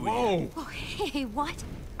what to do with Whoa. you. Oh, hey, what?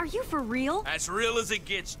 Are you for real? As real as it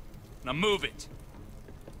gets. Now move it.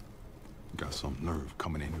 Got some nerve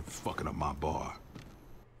coming in and fucking up my bar.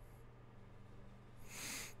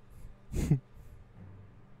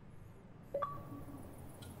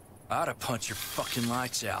 I'd have punched your fucking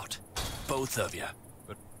lights out. Both of you.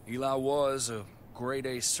 But Eli was a grade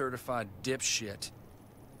A certified dipshit.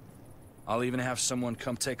 I'll even have someone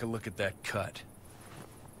come take a look at that cut.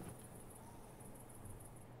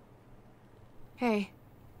 Hey,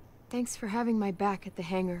 thanks for having my back at the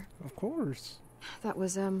hangar. Of course. That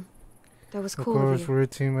was cool Of course, of you. we're a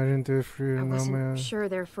team. I didn't do it for you. I No, wasn't man. sure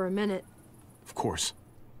there for a minute. Of course.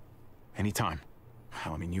 Anytime.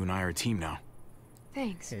 Hell, I mean, you and I are a team now.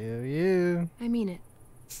 Thanks. Hell yeah. I mean it.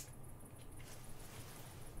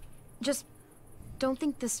 Just don't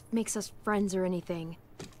think this makes us friends or anything.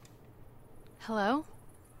 Hello?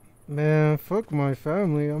 Man, fuck my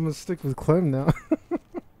family. I'm gonna stick with Clem now.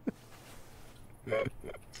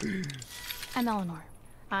 I'm Eleanor.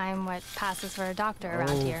 I'm what passes for a doctor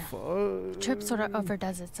around here. Fuck. Trip sort of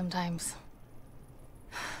overdoes it sometimes.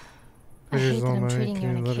 I Pleasure's hate that all I'm mine, treating you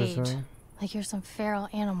in can't a let us cage. know. Like you're some feral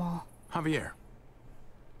animal. Javier.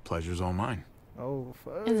 Pleasure's all mine. Oh,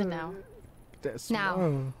 fuck. Is it now? That's Now,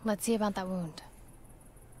 wrong. let's see about that wound.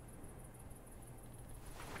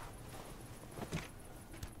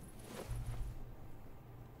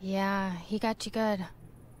 Yeah, he got you good.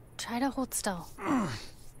 Try to hold still.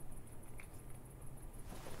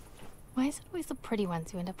 Why is it always the pretty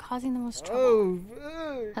ones who end up causing the most trouble? Oh,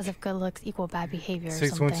 fuck. As if good looks equal bad behavior or 6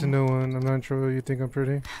 something. months to no one. I'm not sure you think I'm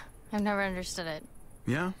pretty. I've never understood it.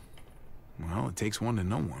 Yeah? Well, it takes one to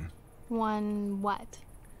know one. One what?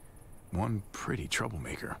 One pretty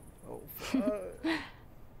troublemaker. Oh, fuck.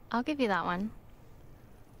 I'll give you that one.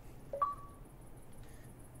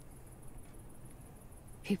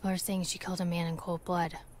 People are saying she killed a man in cold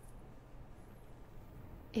blood.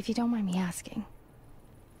 If you don't mind me asking,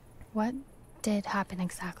 what did happen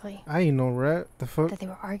exactly? I ain't no rat. The fuck? That they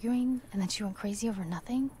were arguing and then she went crazy over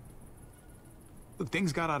nothing? Look,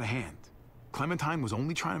 things got out of hand. Clementine was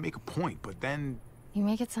only trying to make a point, but then... You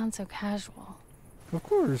make it sound so casual. Of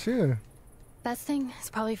course, yeah. Best thing is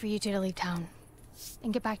probably for you two to leave town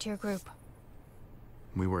and get back to your group.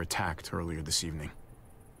 We were attacked earlier this evening.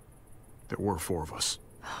 There were 4 of us.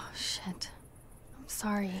 Oh, shit. I'm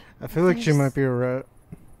sorry. I feel like she might be a rat.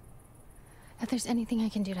 If there's anything I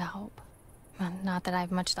can do to help. Well, not that I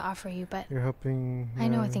have much to offer you, but You're helping. I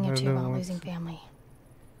know a thing or two another about one. losing family.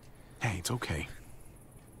 Hey, it's okay.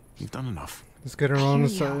 You've done enough. Let's get her on the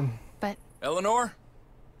hear you, side. But Eleanor?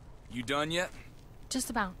 You done yet? just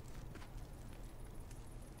about.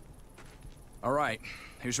 All right,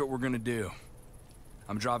 here's what we're gonna do.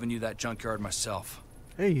 I'm driving you that junkyard myself.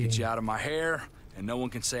 Hey. Get you out of my hair, and no one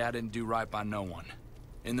can say I didn't do right by no one.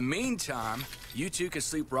 In the meantime, you two can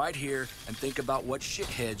sleep right here and think about what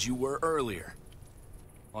shitheads you were earlier.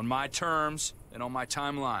 On my terms and on my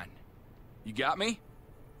timeline. You got me?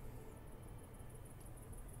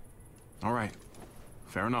 All right.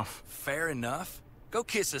 Fair enough. Fair enough? Go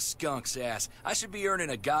kiss a skunk's ass. I should be earning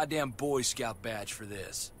a goddamn Boy Scout badge for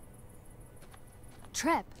this.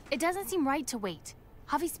 Trip, it doesn't seem right to wait.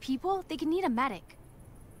 Javi's people, they can need a medic.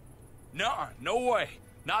 Nuh-uh, no way.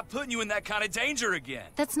 Not putting you in that kind of danger again.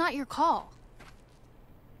 That's not your call.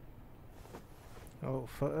 Oh,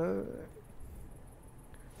 fuck.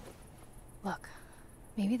 Look,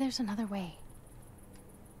 maybe there's another way.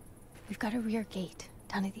 We've got a rear gate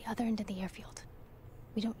down at the other end of the airfield.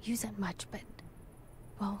 We don't use it much, but,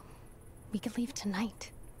 well, we could leave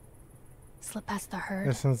tonight. Slip past the herd,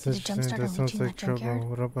 That sounds get a interesting. jumpstart That on sounds reaching like that junkyard. trouble.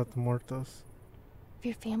 What about the Muertos? If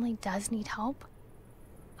your family does need help,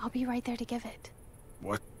 I'll be right there to give it.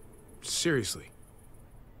 What? Seriously?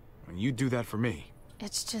 I mean, you do that for me.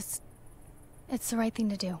 It's the right thing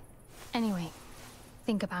to do. Anyway,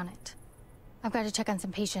 think about it. I've got to check on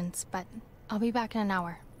some patients, but I'll be back in an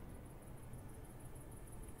hour.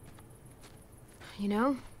 You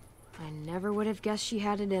know, I never would have guessed she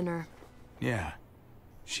had it in her. Yeah.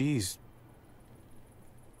 She's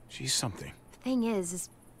something. The thing is,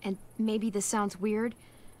 and maybe this sounds weird,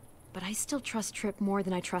 but I still trust Trip more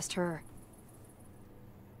than I trust her.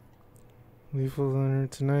 Leave with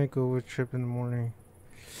Leonard tonight, go with Trip in the morning.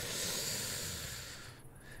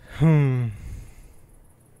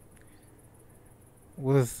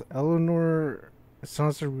 With Eleanor, it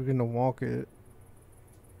sounds like we're gonna walk it.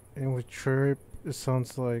 And with Trip, it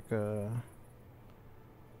sounds like we're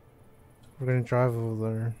gonna drive over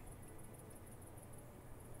there.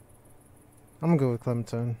 I'm gonna go with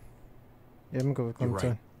Clementine. Yeah, I'm gonna go with You're Clementine.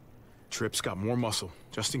 right. Trip's got more muscle,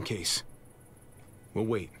 just in case. We'll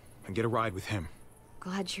wait and get a ride with him.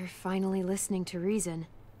 Glad you're finally listening to reason.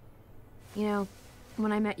 You know,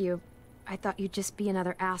 when I met you, I thought you'd just be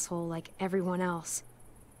another asshole like everyone else.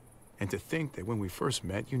 And to think that when we first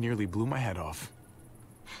met, you nearly blew my head off.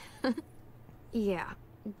 Yeah,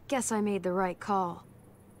 guess I made the right call.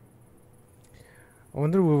 I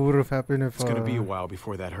wonder what would have happened if It's gonna be a while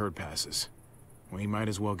before that herd passes. We might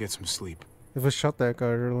as well get some sleep. if I shot that guy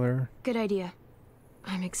earlier. Good idea.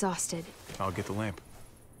 I'm exhausted. I'll get the lamp.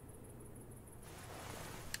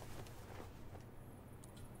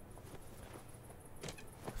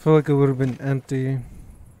 I feel like it would have been empty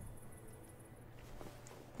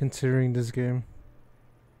considering this game.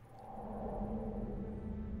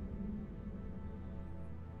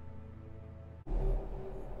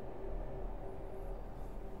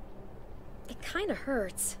 It kinda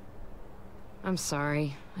hurts. I'm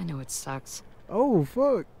sorry. I know it sucks. Oh,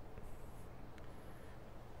 fuck.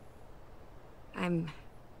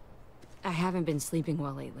 I haven't been sleeping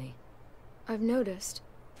well lately. I've noticed.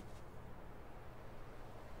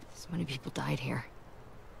 So many people died here.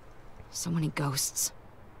 So many ghosts.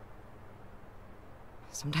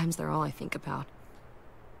 Sometimes they're all I think about.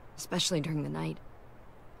 Especially during the night.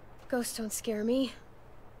 Ghosts don't scare me.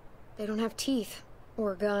 They don't have teeth.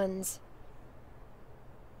 Or guns.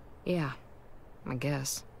 Yeah, I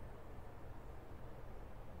guess.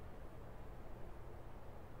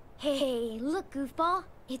 Hey, look, Goofball.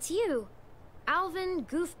 It's you. Alvin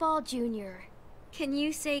Goofball Jr. Can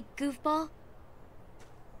you say Goofball?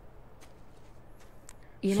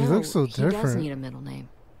 You She know, looks so he does different. need a middle name.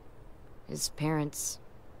 His parents,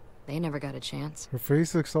 they never got a chance. Her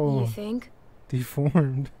face looks all You think?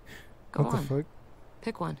 deformed. Go What on. the fuck?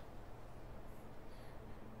 Pick one.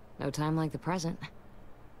 No time like the present.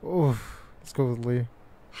 Oh, let's go with Lee.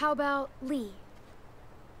 How about Lee?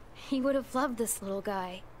 He would have loved this little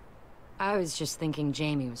guy. I was just thinking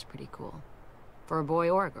Jamie was pretty cool. For a boy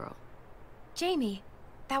or a girl. Jamie,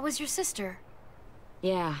 that was your sister.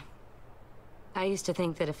 Yeah. I used to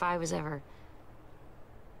think that if I was ever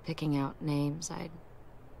picking out names, I'd...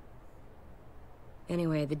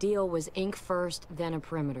 Anyway, the deal was ink first, then a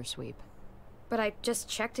perimeter sweep. But I just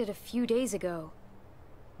checked it a few days ago.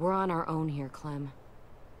 We're on our own here, Clem.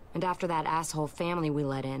 And after that asshole family we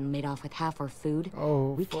let in made off with half our food,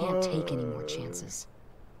 we can't take any more chances.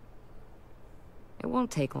 It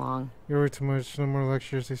won't take long. You worry too much. No more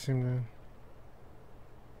lectures. They seem to.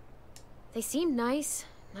 They seemed nice.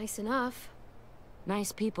 Nice enough.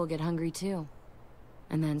 Nice people get hungry too.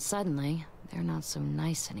 And then suddenly, they're not so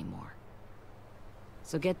nice anymore.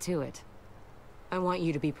 So get to it. I want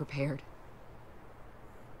you to be prepared.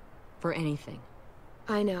 For anything.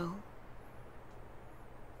 I know.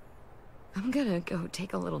 I'm gonna go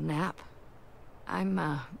take a little nap. I'm,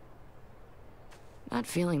 not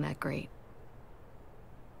feeling that great.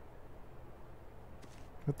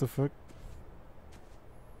 What the fuck?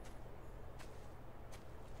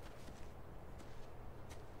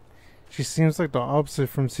 She seems like the opposite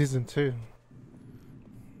from season 2.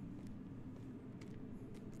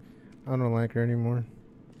 I don't like her anymore.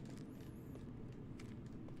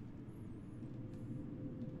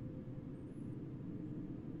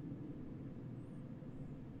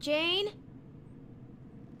 Jane?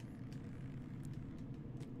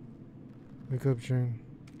 Wake up, Jane.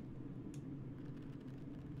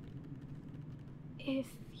 If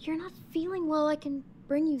you're not feeling well, I can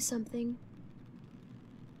bring you something.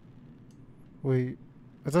 Wait,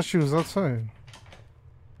 I thought she was outside.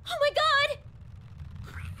 Oh my god!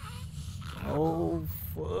 Oh,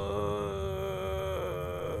 fuck.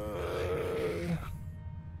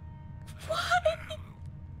 What?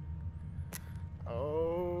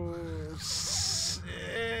 Oh,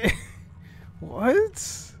 shit.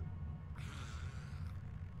 What?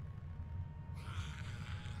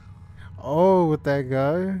 Oh, with that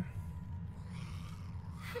guy?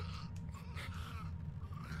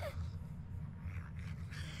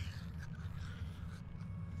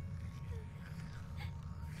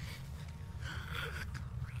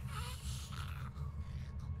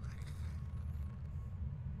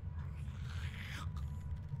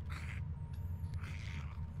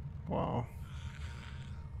 Wow.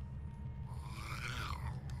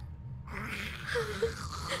 I'm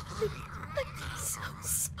so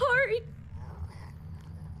sorry.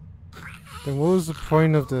 Then what was the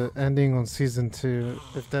point of the ending on season 2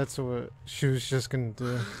 if that's what she was just gonna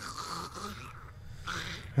do?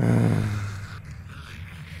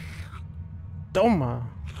 Toma.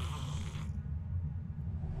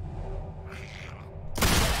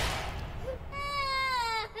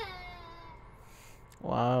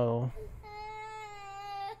 Wow.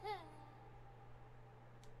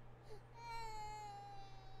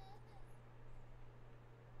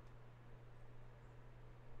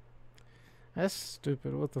 That's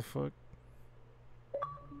stupid. What the fuck?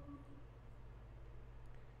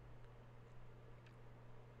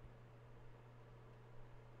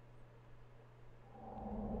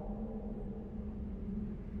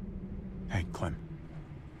 Hey, Clem.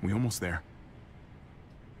 We almost there.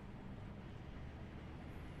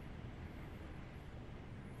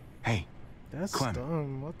 Hey, That's Clem.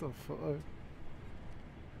 dumb. What the fuck?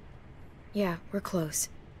 Yeah, we're close.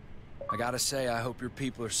 I gotta say, I hope your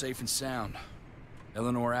people are safe and sound.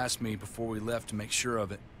 Eleanor asked me before we left to make sure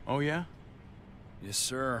of it. Oh, yeah? Yes,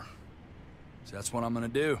 sir. So that's what I'm gonna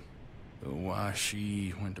do. Though why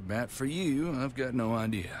she went to bat for you, I've got no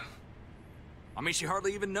idea. I mean, she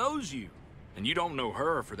hardly even knows you. And you don't know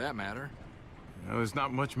her, for that matter. Well, there's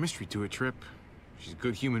not much mystery to it, Trip. She's a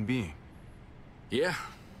good human being. Yeah.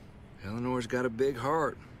 Eleanor's got a big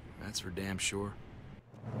heart. That's for damn sure.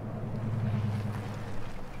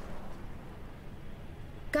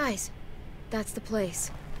 Guys, that's the place.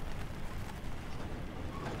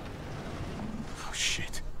 Oh,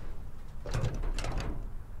 shit.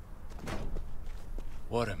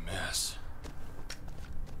 What a mess.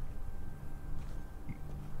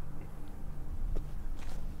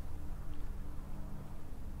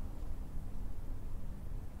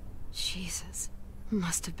 Jesus.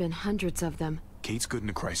 Must have been hundreds of them. Kate's good in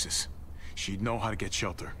a crisis. She'd know how to get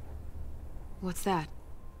shelter. What's that?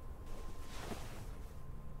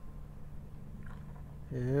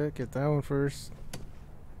 Yeah, get that one first.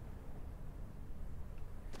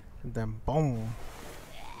 And then boom.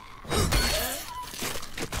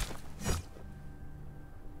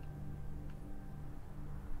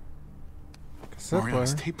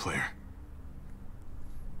 Mariana's tape player.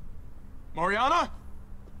 Mariana?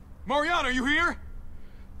 Mariana, are you here?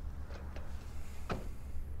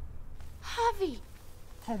 Javi!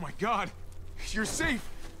 Oh my god. You're safe.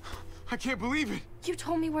 I can't believe it. You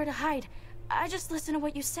told me where to hide. I just listened to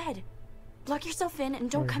what you said. Lock yourself in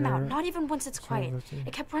and don't come out, not even once it's quiet.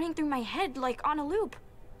 It kept running through my head like on a loop.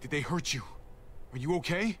 Did they hurt you? Are you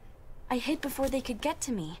okay? I hid before they could get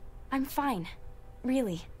to me. I'm fine.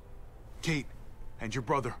 Really. Kate and your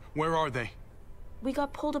brother, where are they? We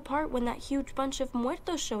got pulled apart when that huge bunch of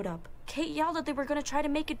muertos showed up. Kate yelled that they were gonna try to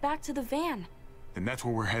make it back to the van. Then that's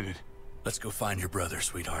where we're headed. Let's go find your brother,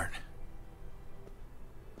 sweetheart.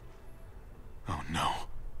 Oh no.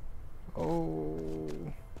 Oh.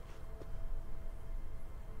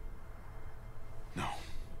 No.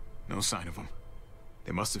 No sign of them.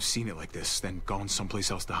 They must have seen it like this, then gone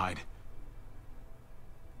someplace else to hide.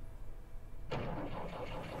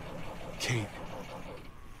 Kate.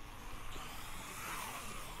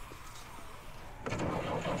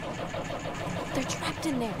 They're trapped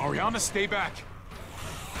in there. Mariana, stay back.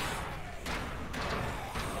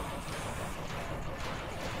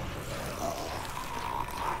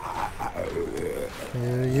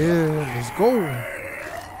 Yeah, let's go.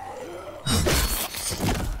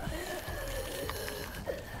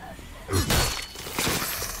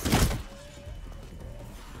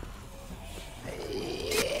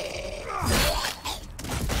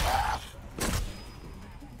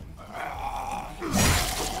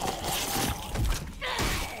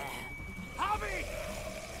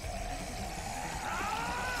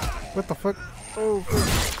 What the fuck? Oh, fuck.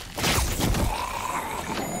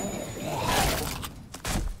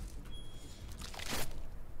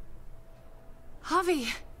 Javi,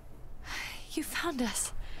 you found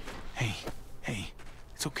us. Hey,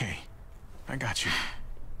 it's okay. I got you.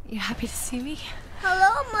 You happy to see me?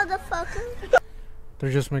 Hello, motherfucker.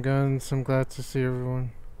 They're just my guns. I'm glad to see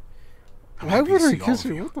everyone. I'm Why happy would to I see all kiss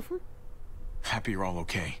of you? you. What the fuck? Happy you're all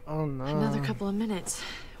okay. Oh no. Another couple of minutes.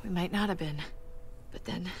 We might not have been. But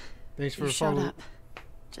then Thanks for you showed following. up.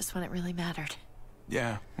 Just when it really mattered.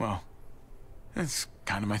 Yeah, well, that's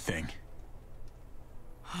kind of my thing.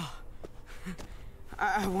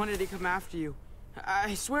 I wanted to come after you.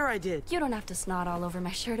 I swear I did. You don't have to snot all over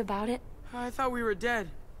my shirt about it. I thought we were dead.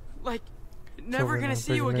 Like, never over gonna now.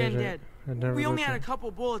 see you again Designated. dead. I never We only had a listened. couple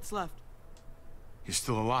bullets left. You're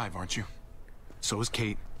still alive, aren't you? So is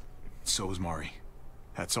Kate. So is Mari.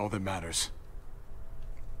 That's all that matters.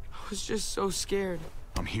 I was just so scared.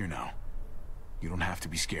 I'm here now. You don't have to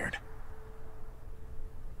be scared.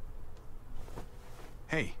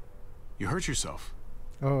 Hey, you hurt yourself.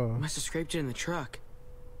 Oh. Must have scraped it in the truck.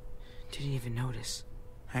 Didn't even notice.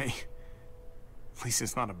 Hey, at least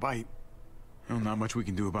it's not a bite. Well, not much we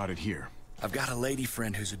can do about it here. I've got a lady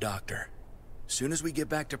friend who's a doctor. Soon as we get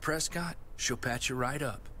back to Prescott, she'll patch you right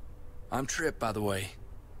up. I'm Tripp, by the way.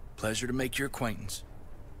 Pleasure to make your acquaintance.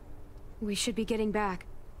 We should be getting back.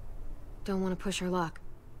 Don't want to push our luck.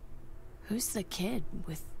 Who's the kid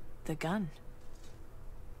with the gun?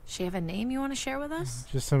 She have a name you want to share with us?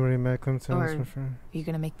 Just somebody met Clementine Or as my friend. are you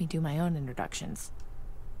gonna make me do my own introductions?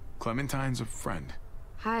 Clementine's a friend.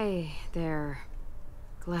 Hi there.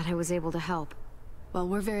 Glad I was able to help. Well,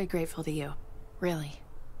 we're very grateful to you. Really.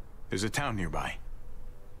 There's a town nearby.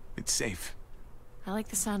 It's safe. I like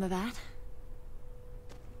the sound of that.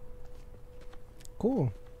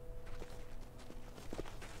 Cool.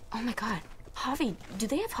 Oh my god. Javi, do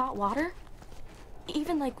they have hot water?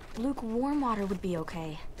 Even like lukewarm water would be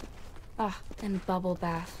okay. Ah, and bubble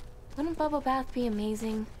bath. Wouldn't bubble bath be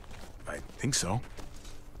amazing? I think so.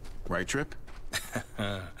 Right, Tripp?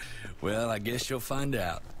 Well, I guess you'll find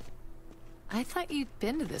out. I thought you'd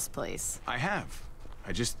been to this place. I have.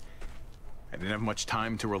 I didn't have much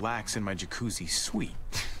time to relax in my jacuzzi suite,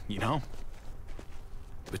 you know?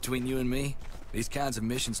 Between you and me, these kinds of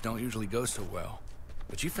missions don't usually go so well.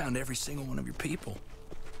 But you found every single one of your people.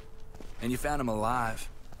 And you found them alive,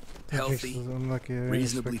 healthy,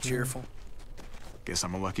 reasonably cheerful. Guess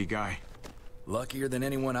I'm a lucky guy. Luckier than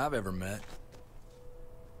anyone I've ever met.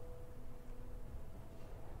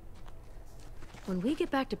 When we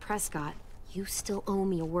get back to Prescott, you still owe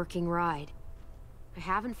me a working ride. I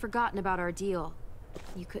haven't forgotten about our deal.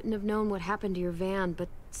 You couldn't have known what happened to your van, but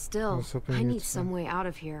still, I need some way out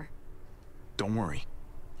of here. Don't worry.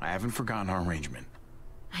 I haven't forgotten our arrangement.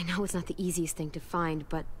 I know it's not the easiest thing to find,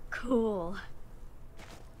 but cool.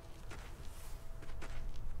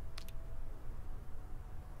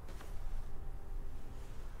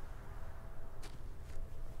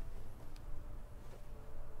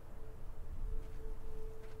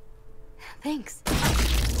 Thanks.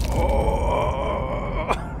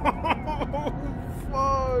 Oh,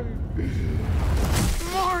 fuck.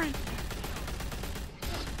 Mari!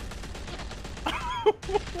 Oh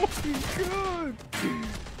my god.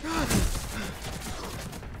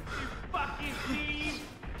 Fucking thieves!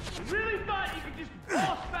 You really thought you could just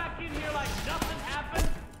boss back in here like nothing happened?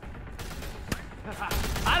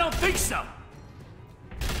 I don't think so!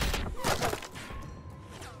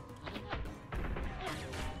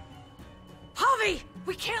 Javi!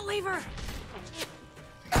 We can't leave her!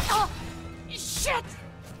 Oh! Shit!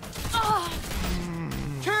 Oh!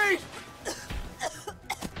 Kate!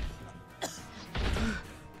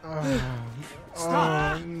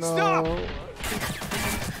 Stop! Oh, no. Stop!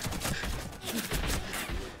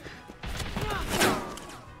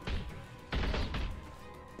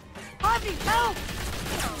 Javi, help!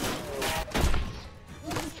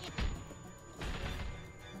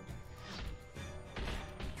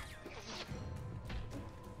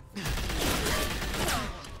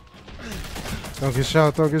 Don't get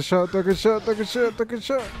shot, don't get shot, don't get shot, don't get shot, don't get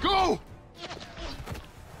shot. Go!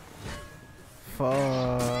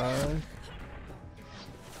 fuck?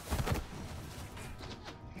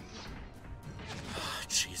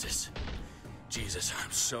 Jesus,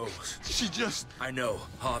 I'm so... She just... I know,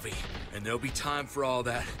 Javi, and there'll be time for all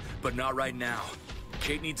that, but not right now.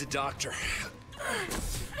 Kate needs a doctor.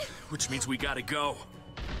 Which means we gotta go.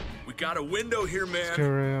 We got a window here,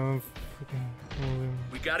 man.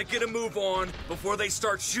 We gotta get a move on before they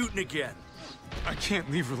start shooting again. I can't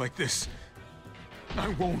leave her like this. I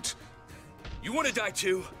won't. You wanna die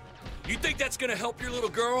too? You think that's gonna help your little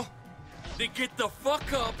girl? Then get the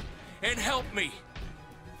fuck up and help me.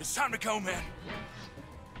 It's time to go, man.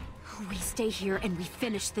 We stay here and we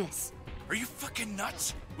finish this. Are you fucking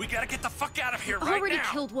nuts? We gotta get the fuck out of here They right now. already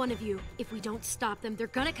killed one of you. If we don't stop them, they're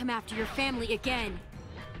gonna come after your family again.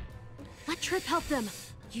 Let Tripp help them.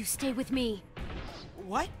 You stay with me.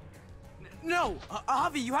 What? No,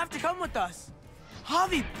 Javi, you have to come with us.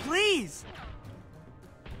 Javi, please.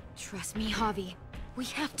 Trust me, Javi. We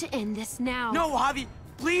have to end this now. No, Javi,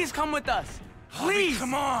 please come with us. Please. Javi,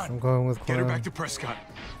 come on. I'm going with Get her Clem. back to Prescott.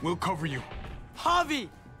 We'll cover you. Javi.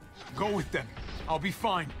 Go with them. I'll be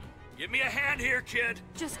fine. Give me a hand here, kid.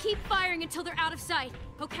 Just keep firing until they're out of sight,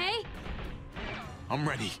 okay? I'm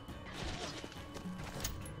ready.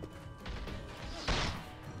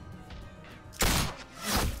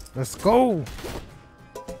 Let's go.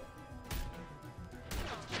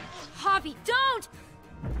 Javi, don't!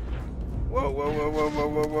 Whoa, whoa, whoa, whoa, whoa,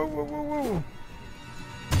 whoa, whoa, whoa, whoa, whoa.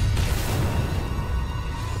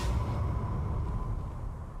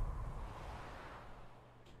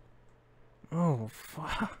 Oh,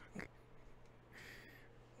 fuck.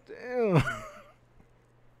 Damn.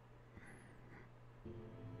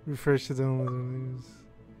 Refresh the download news.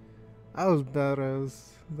 I was badass.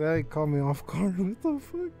 That caught me off guard. What the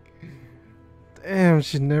fuck? Damn,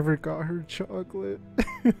 she never got her chocolate.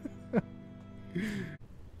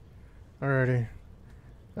 Alrighty.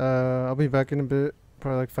 I'll be back in a bit.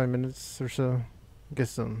 Probably like 5 minutes or so. Get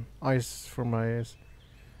some ice for my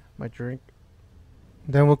drink.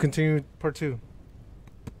 Then we'll continue part 2.